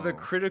 Oh. You have a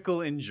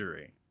critical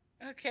injury.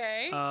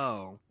 Okay,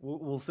 Oh.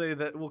 We'll say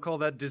that we'll call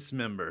that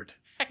dismembered.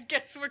 I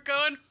guess we're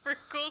going for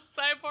cool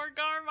cyborg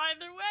arm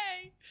either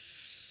way.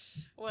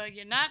 Well,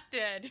 you're not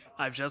dead.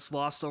 I've just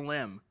lost a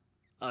limb.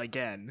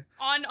 Again.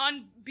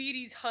 On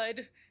Beatty's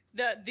HUD,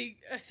 the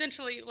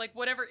essentially like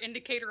whatever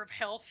indicator of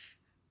health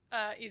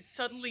is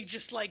suddenly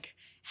just like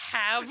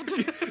halved.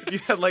 You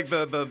had like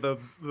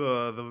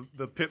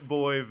the Pit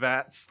Boy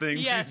Vats thing.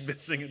 Yes. He's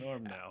missing an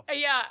arm now.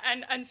 Yeah,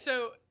 and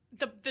so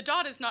the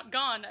dot is not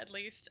gone at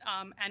least,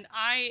 and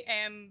I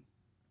am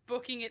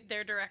booking it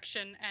their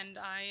direction, and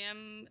I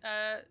am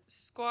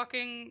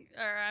squawking,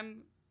 or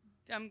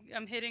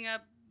I'm hitting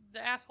up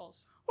the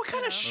assholes. What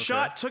kind of Yeah.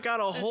 shot took out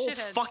a Those whole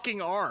shitheads.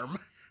 fucking arm?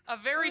 A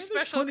very there's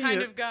special plenty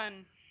kind of- of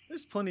gun.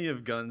 There's plenty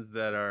of guns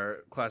that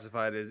are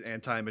classified as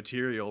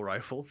anti-material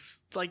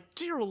rifles. Like,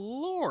 dear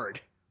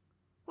lord.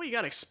 What, you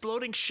got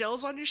exploding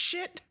shells on your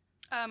shit?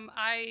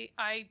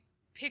 I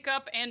pick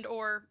up and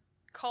or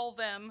call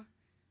them,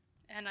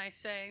 and I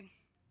say,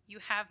 "You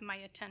have my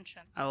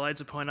attention." I would like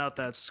to point out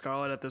that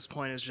Scarlet at this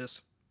point is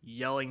just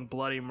yelling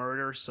bloody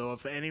murder, so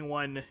if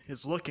anyone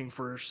is looking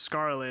for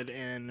Scarlet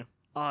and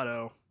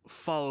Otto,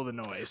 follow the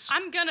noise.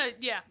 I'm gonna,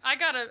 I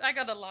got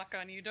a lock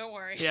on you. Don't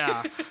worry.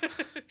 Yeah.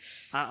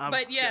 I'm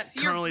But yes,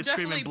 you're currently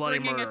definitely screaming bloody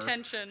bringing murder.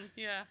 attention.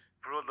 Yeah,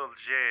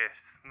 Продолжай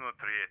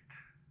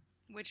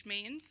смотреть. which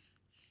means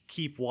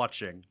Keep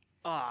watching.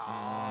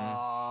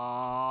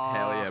 Aww.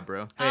 Hell yeah,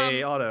 bro.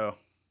 Hey, Otto.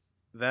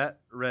 That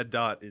red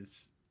dot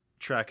is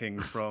tracking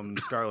from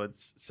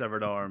Scarlet's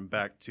severed arm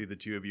back to the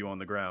two of you on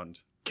the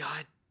ground.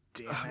 God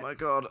damn Oh it. my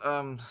god.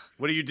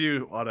 What do you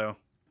do, Otto?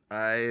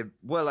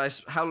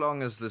 How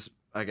long is this?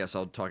 I guess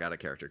I'll talk out of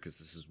character because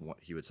this is what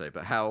he would say.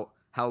 But how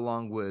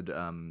long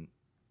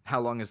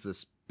has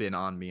this been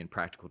on me in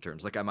practical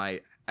terms? Like,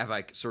 have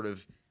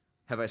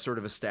have I sort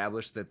of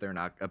established that they're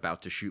not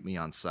about to shoot me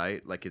on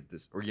sight? Like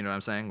or you know what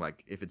I'm saying?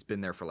 Like if it's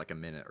been there for like a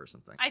minute or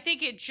something. I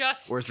think it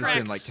just Or has this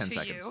been, tracked like, 10 to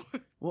seconds?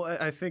 you. Well,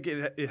 I think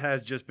it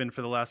has just been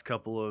for the last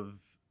couple of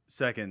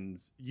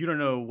seconds. You don't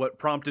know what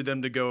prompted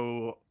them to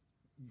go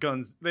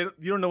guns. You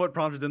don't know what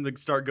prompted them to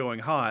start going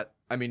hot.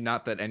 I mean,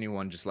 not that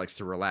anyone just likes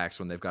to relax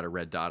when they've got a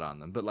red dot on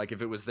them, but like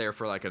if it was there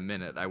for like a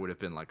minute, I would have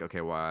been like,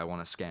 okay, well, I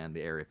want to scan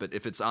the area. But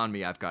if it's on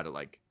me, I've got to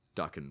like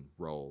duck and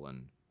roll,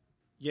 and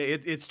Yeah,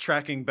 it's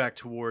tracking back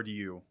toward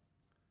you.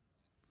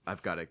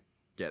 I've got to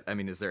get. I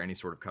mean, is there any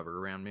sort of cover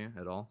around me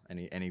at all?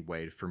 Any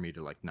way for me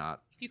to like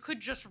not? You could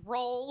just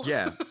roll.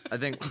 Yeah, I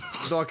think.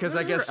 Well, because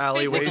I guess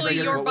alleyways, because I Physically,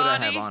 guess your what would I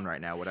have body. on right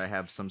now? Would I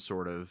have some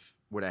sort of?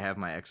 Would I have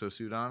my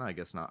exosuit on? I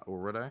guess not.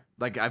 Or would I?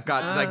 Like I've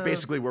got like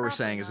basically what we're probably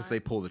saying is if not. they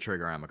pull the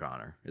trigger, I'm a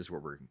goner. Is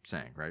what we're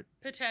saying, right?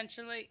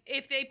 Potentially.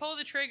 If they pull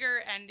the trigger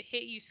and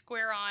hit you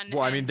square on.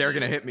 Well, I mean, and they're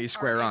gonna you hit me are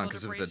square on able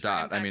because to of the brace for dot.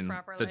 I impact mean, the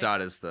properly.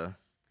 dot is the.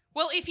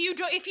 Well, if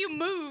you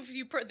move,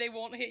 they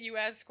won't hit you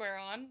as square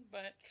on,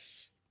 but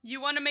you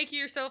want to make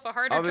yourself a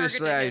harder Obviously,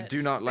 target I to hit,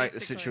 do not like the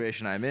basically.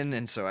 situation I'm in,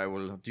 and so I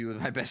will do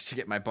my best to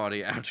get my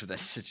body out of that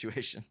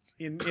situation.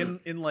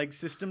 In like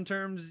system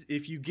terms,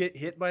 if you get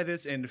hit by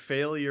this and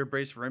fail your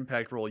brace for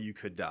impact roll, you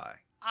could die.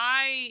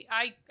 I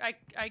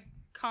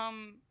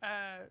come,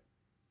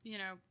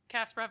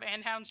 Kasparov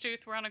and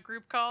Houndstooth, we're on a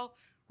group call.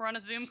 We're on a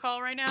Zoom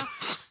call right now.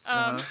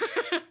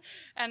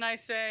 And I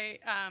say,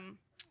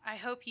 I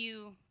hope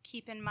you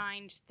keep in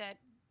mind that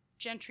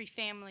gentry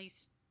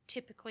families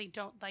typically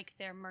don't like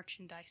their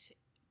merchandise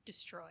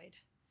destroyed.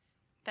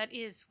 That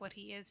is what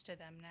he is to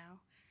them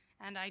now.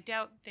 And I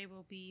doubt they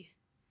will be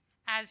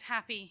as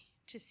happy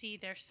to see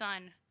their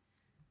son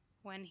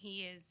when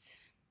he is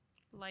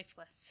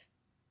lifeless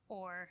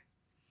or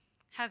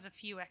has a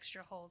few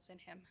extra holes in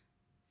him.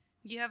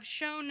 You have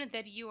shown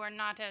that you are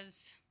not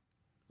as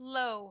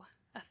low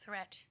a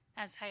threat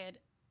as I had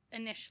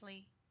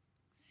initially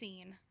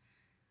seen,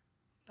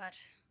 but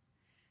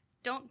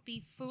don't be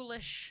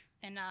foolish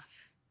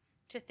enough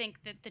to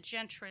think that the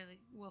gentry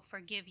will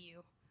forgive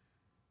you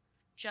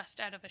just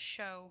out of a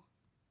show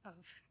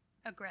of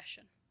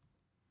aggression.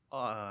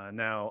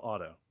 Now,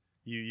 Otto,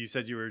 you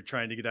said you were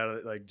trying to get out of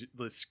it,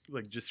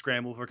 like just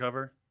scramble for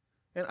cover,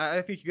 and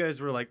I think you guys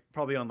were like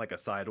probably on like a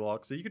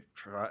sidewalk, so you could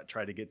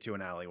try to get to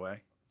an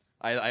alleyway.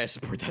 I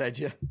support that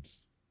idea.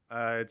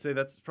 I'd say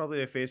that's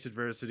probably a face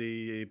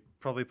adversity,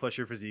 probably plus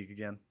your physique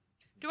again.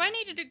 Do I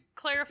need to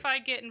clarify,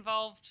 get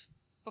involved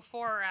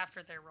before or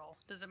after their roll?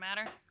 Does it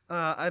matter?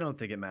 I don't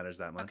think it matters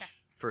that much. Okay.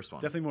 First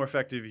one. Definitely more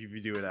effective if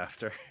you do it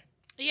after.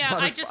 Yeah,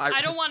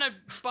 I don't want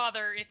to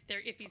bother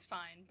if he's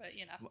fine, but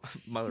you know.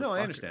 Motherfucker. No,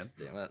 I understand.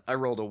 Damn it. I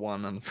rolled a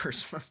 1 on the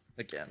first one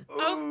again.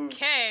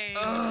 Okay.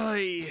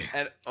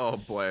 And oh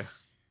boy,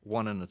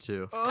 1 and a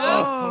 2.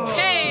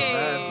 Okay.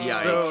 That's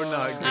Yikes.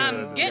 so not good.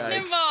 I'm getting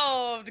Yikes.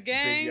 involved,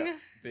 gang.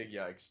 Big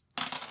yikes.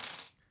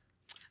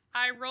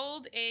 I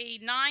rolled a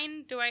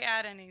 9. Do I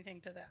add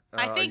anything to that?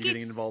 I Are think you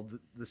getting it's involved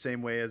the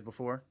same way as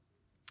before?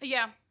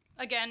 Yeah.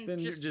 Again, Then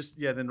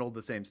then roll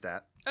the same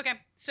stat. okay.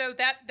 So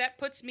that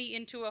puts me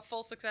into a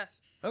full success.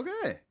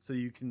 Okay, so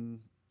you can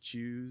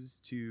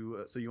choose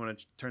to. So you want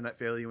to turn that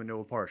failure into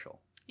a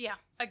partial. Yeah.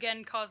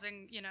 Again,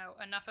 causing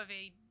enough of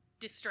a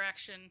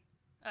distraction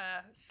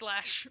 /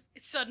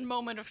 sudden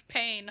moment of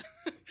pain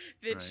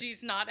that Right.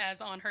 she's not as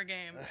on her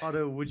game.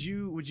 Otto, would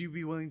you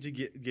be willing to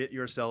get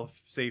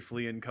yourself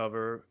safely in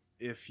cover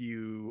if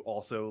you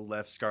also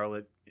left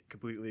Scarlet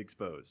completely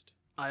exposed?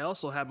 I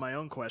also have my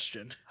own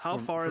question. How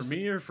For- far for is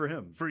me or for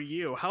him? for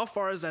you? How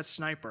far is that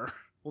sniper?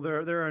 Well,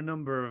 there are a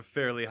number of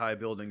fairly high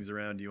buildings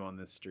around you on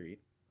this street.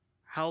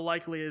 How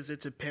likely is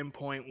it to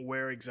pinpoint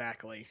where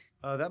exactly?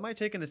 That might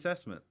take an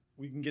assessment.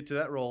 We can get to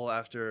that roll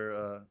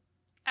after.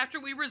 After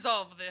we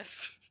resolve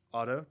this.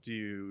 Otto, would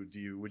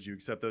you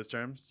accept those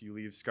terms? You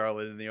leave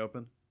Scarlet in the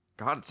open.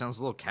 God, it sounds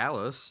a little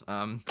callous.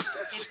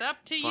 It's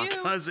up to you.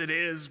 Because it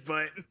is,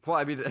 but Well,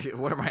 I mean,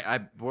 what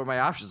are my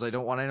options? I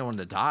don't want anyone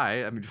to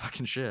die. I mean,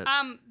 fucking shit.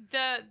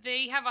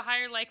 They have a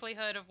higher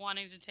likelihood of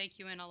wanting to take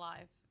you in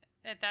alive.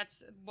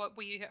 That's what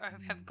we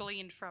have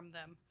gleaned from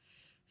them.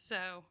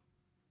 So,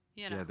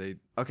 Yeah,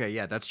 Okay,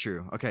 yeah, that's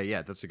true. Okay,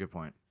 yeah, that's a good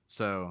point.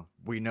 So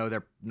we know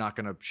they're not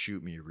gonna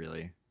shoot me,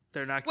 really.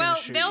 they're not well, going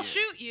to shoot they'll you.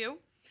 shoot you.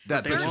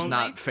 That They they're just won't-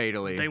 not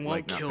fatally. They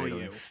won't not kill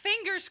fatally. you.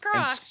 Fingers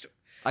crossed.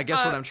 I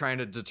guess what Uh, I'm trying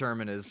to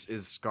determine is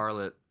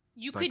Scarlet.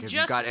 You Like, could have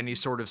just you got any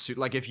sort of suit?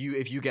 Like, if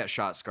you get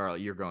shot,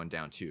 Scarlet, you're going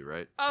down too,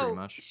 right? Pretty Oh,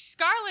 much.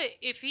 Scarlet,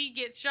 if he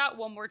gets shot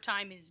one more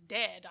time, is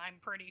dead. I'm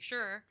pretty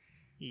sure.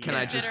 Can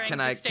I just Considering can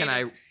the I state can I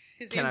of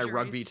his can I injuries.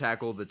 rugby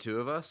tackle the two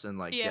of us and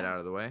like get Yeah. out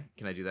of the way?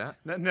 Can I do that?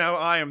 Now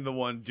I am the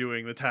one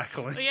doing the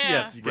tackling. Yeah.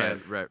 Yes, you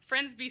can. Right.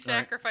 Friends be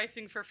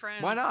sacrificing for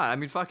friends. Why not? I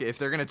mean, fuck it. If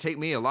they're gonna take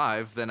me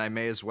alive, then I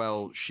may as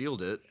well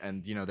shield it,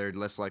 and they're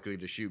less likely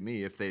to shoot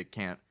me if they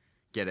can't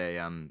get a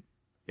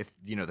if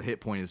the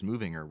hit point is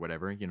moving or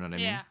whatever. You know what I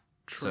mean? Yeah.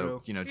 True. So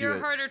If do you're it. a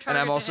harder And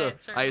target I'm to also hit,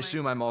 I certainly.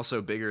 assume I'm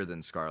also bigger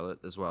than Scarlet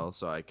as well,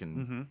 so I can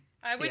Mm-hmm.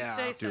 I would Yeah.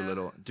 say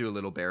so. do a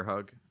little bear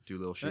hug, do a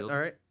little shield. All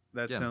right.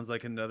 That Yeah. sounds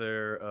like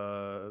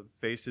another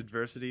face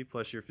adversity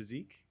plus your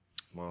physique.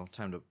 Well,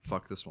 time to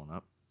fuck this one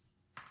up.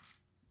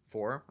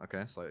 4.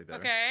 Okay, slightly better.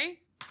 Okay.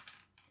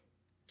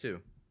 2.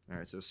 All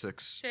right, so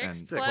 6. Six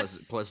and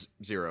plus- plus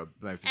 0.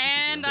 My physique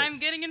And is 0. I'm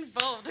getting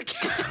involved again.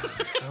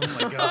 Oh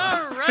my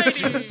god.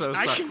 Alrighty. I'm so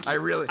I sorry. can- I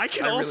really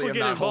also am get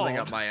not holding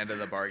involved. up my end of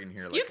the bargain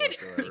here, like, You can.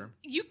 whatsoever.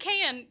 You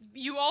can.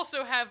 You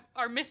also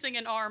are missing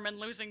an arm and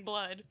losing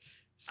blood.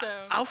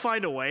 So I'll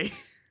find a way.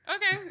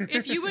 okay,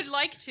 if you would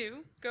like to,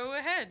 go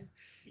ahead.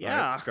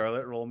 Yeah. Alright,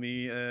 Scarlet, roll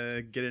me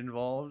get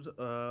involved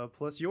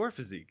plus your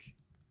physique.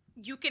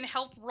 You can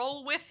help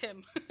roll with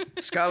him.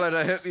 Scarlet,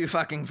 I hope you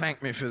fucking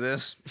thank me for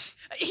this.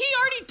 He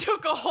already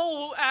took a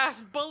whole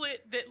ass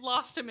bullet that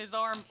lost him his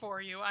arm for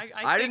you.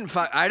 I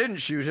didn't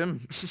shoot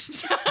him.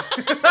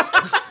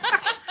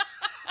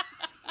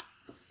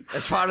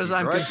 As far as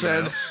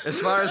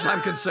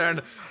I'm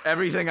concerned,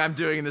 everything I'm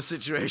doing in this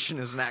situation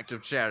is an act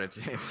of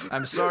charity.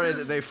 I'm sorry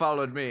that they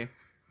followed me,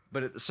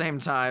 but at the same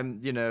time,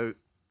 you know,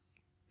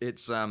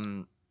 it's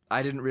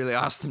I didn't really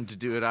ask them to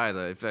do it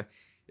either.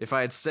 If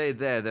I had stayed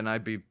there, then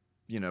I'd be,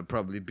 you know,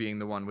 probably being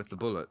the one with the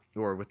bullet,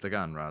 or with the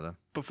gun rather.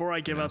 Before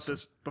I give out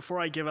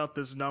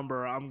this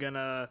number, I'm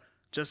gonna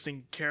just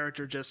in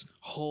character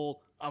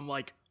I'm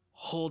like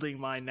holding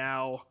my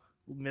now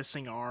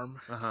missing arm.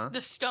 Uh-huh.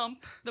 The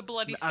stump, the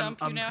bloody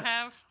stump you now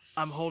have.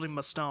 I'm holding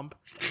my stump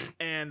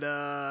and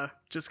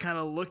just kind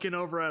of looking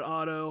over at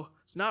Otto,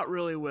 not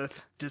really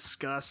with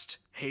disgust,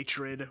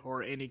 hatred,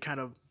 or any kind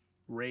of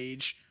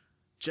rage.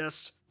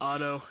 Just,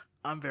 Otto,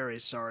 I'm very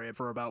sorry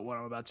about what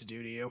I'm about to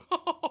do to you.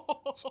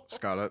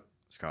 Scarlet.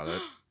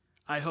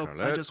 I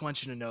Scarlet? just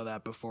want you to know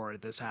that before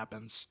this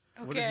happens.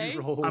 What did Okay.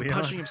 you roll, I'm Leon?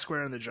 punching him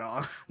square in the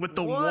jaw with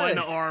the What? one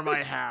arm I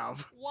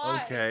have.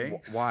 Why? Okay.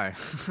 Why?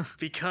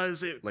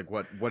 Because Like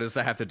what does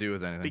that have to do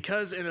with anything?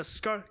 because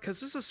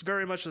this is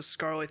very much a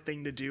Scarlet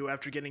thing to do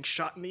after getting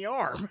shot in the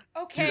arm.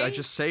 Okay. Dude, I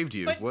just saved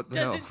you. But What the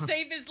does hell? it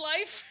save his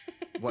life?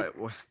 What?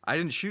 I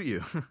didn't shoot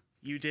you.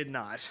 You did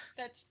not.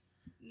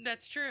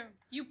 That's true.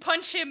 You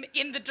punch him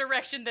in the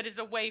direction that is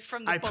away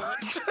from the I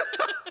bullet.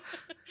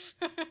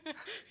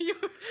 You-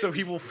 So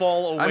he will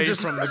fall away I'm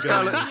just from the gun.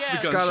 Scarlet. Yeah. the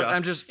Scarlet, gunshot.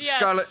 I'm just Yes,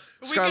 Scarlet.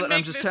 we Scarlet, can I'm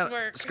make just this telling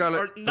work. Scarlet.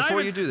 Or not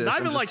Before even, you do this, not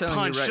I'm even just like telling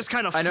punch, you right. just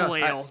kind of I know,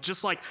 flail,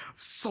 just like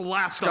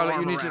slap Scarlet, the you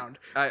arm need around.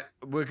 to.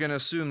 We're gonna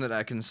assume that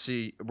I can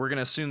see. We're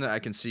gonna assume that I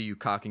can see you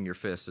cocking your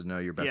fist and know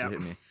you're about Yeah. to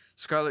hit me.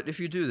 Scarlet, if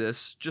you do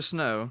this, just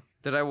know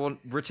that I will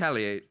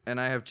retaliate, and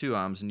I have 2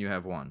 arms and you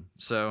have 1.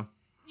 So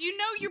You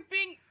know you're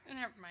being.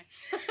 Never mind.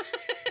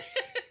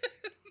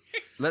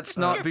 let's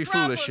not Your be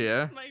foolish problems,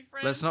 here. my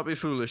friend. Let's not be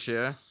foolish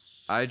here.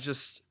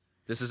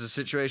 This is a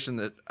situation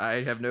that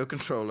I have no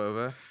control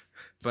over,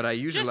 but I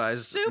Just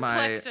utilize suplex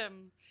my.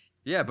 him.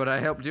 Yeah, but I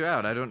helped you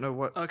out. I don't know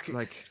what. Okay.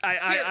 Like.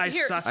 I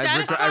Here, sigh.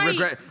 Satisfy- I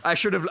regret. I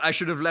should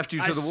have left you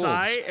to I the wolves.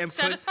 sigh and put.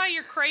 Satisfy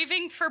your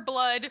craving for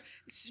blood.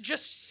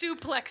 Just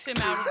suplex him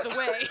out of the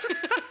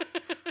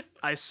way.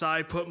 I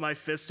sigh, put my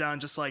fist down,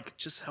 just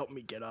help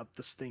me get up.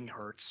 This thing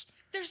hurts.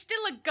 There's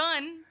still a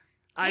gun.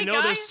 I Hey, know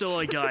guys. there's still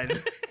a gun.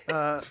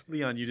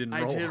 Leon, you didn't I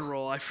roll. did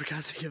roll. I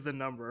forgot to give the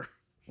number.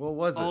 What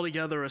was it?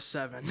 Altogether a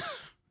 7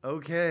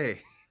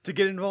 Okay. To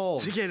get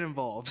involved. to get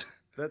involved.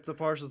 That's a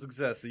partial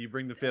success, so you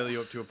bring the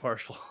failure up to a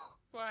partial.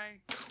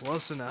 Why?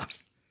 Close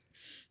enough.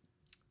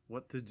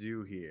 What to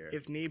do here?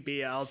 If need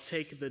be, I'll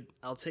take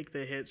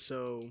the hit.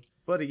 So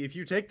Buddy, if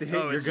you take the hit,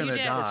 Oh, you're it's- gonna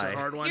yeah, it's a die.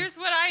 hard one. Here's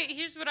what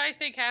I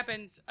think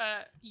happens.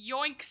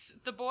 Yoinks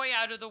the boy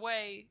out of the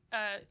way.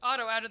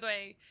 Otto out of the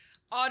way.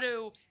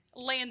 Otto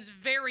lands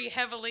very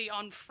heavily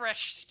on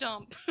fresh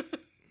stump.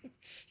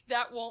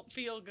 That won't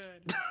feel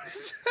good.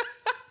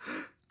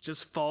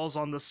 Just falls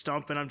on the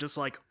stump, and I'm just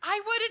like, I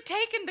would have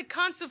taken the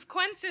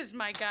consequences,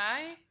 my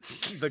guy.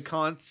 The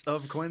cons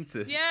of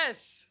Quinces.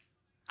 Yes.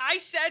 I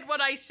said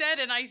what I said,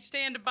 and I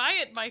stand by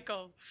it,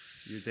 Michael.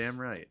 You're damn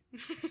right.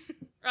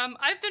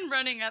 I've been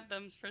running at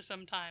them for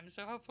some time,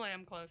 so hopefully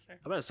I'm closer.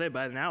 I'm about to say,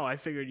 by now I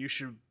figured you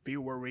should be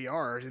where we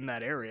are in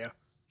that area.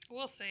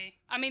 We'll see.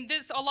 I mean,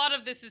 a lot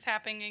of this is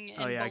happening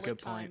in Oh, yeah, bullet good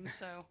time, point.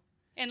 so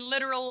in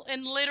literal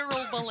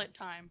bullet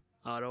time.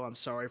 Otto, I'm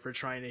sorry for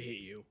trying to hit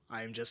you.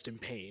 I am just in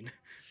pain.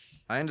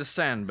 I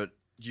understand, but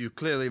you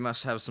clearly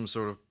must have some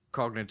sort of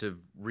cognitive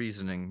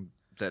reasoning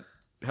that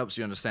helps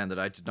you understand that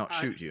I did not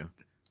shoot you.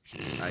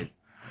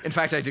 In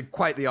fact, I did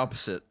quite the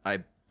opposite. I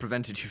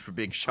prevented you from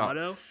being shot.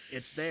 Otto,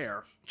 it's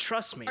there.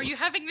 Trust me. Are you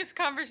having this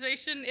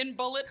conversation in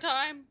bullet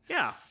time?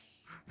 Yeah.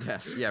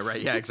 Yes. Yeah.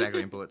 Right. Yeah.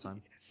 Exactly. In bullet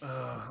time.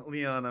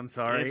 Leon, I'm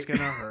sorry. It's gonna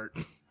hurt.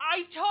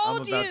 I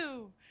told I'm about-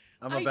 you.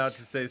 I'm I about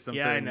to say some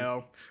Yeah, I things.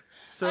 know.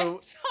 I So,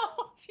 told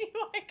you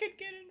I could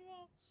get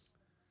involved.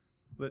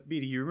 but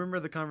Beatty, you remember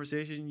the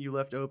conversation you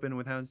left open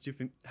with Houndstooth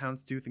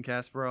and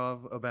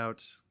Kasparov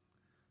about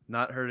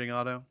not hurting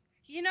Otto?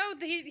 You know,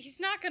 he's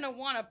not going to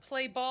want to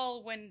play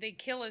ball when they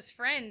kill his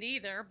friend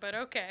either, but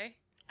okay.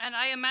 And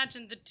I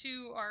imagine the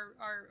two are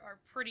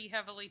pretty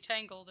heavily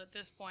tangled at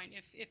this point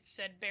if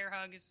said bear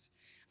hug is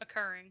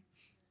occurring.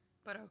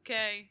 But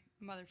okay,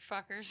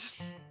 motherfuckers.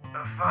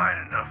 A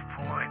fine enough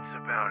points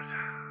about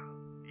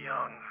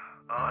young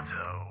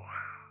Otto.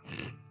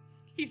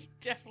 He's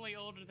definitely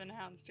older than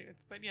Houndstooth,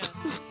 but yeah.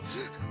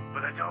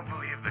 But I don't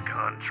believe the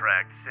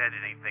contract said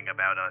anything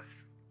about us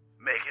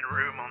making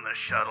room on the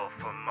shuttle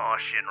for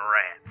Martian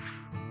rats.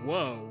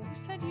 Whoa. You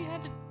said you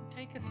had to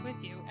take us with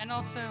you, and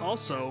also...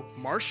 Also,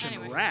 Martian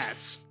Anyway.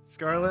 rats.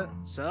 Scarlet,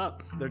 What's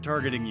up? they're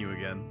targeting you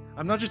again.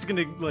 I'm not just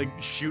gonna,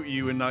 shoot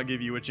you and not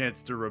give you a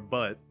chance to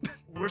rebut.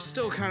 We're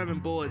still kind of in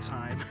bullet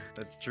time.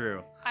 That's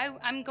true.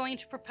 I'm going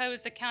to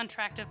propose a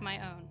contract of my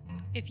own.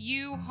 If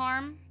you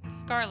harm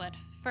Scarlet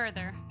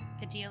further,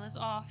 the deal is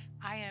off.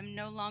 I am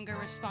no longer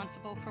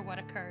responsible for what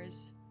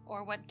occurs,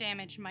 or what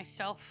damage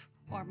myself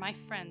or my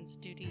friends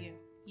do to you.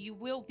 You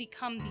will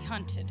become the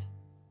hunted.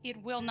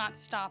 It will not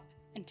stop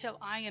until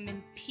I am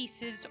in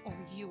pieces or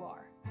you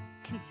are.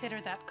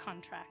 Consider that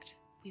contract.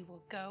 We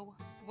will go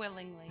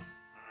willingly.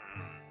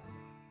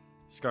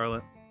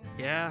 Scarlet,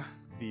 Yeah.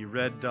 the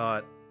red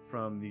dot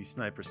from the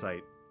sniper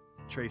sight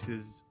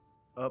traces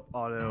up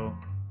Otto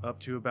up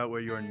to about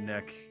where your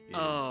neck is.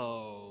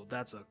 Oh,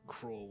 that's a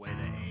cruel way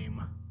to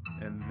aim.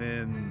 And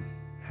then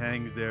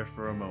hangs there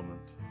for a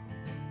moment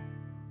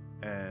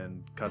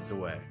and cuts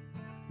away.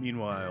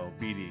 Meanwhile,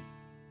 Beatty,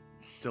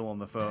 still on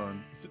the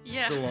phone,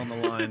 Yeah. still on the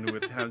line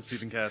with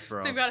Houndstooth and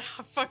Kasparov. They've got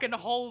fucking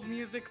whole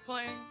music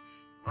playing.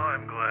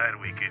 I'm glad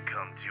we could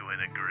come to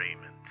an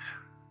agreement.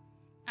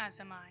 As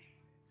am I.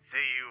 See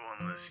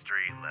you on the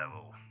street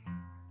level.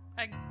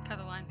 I cut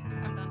the line.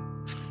 I'm done.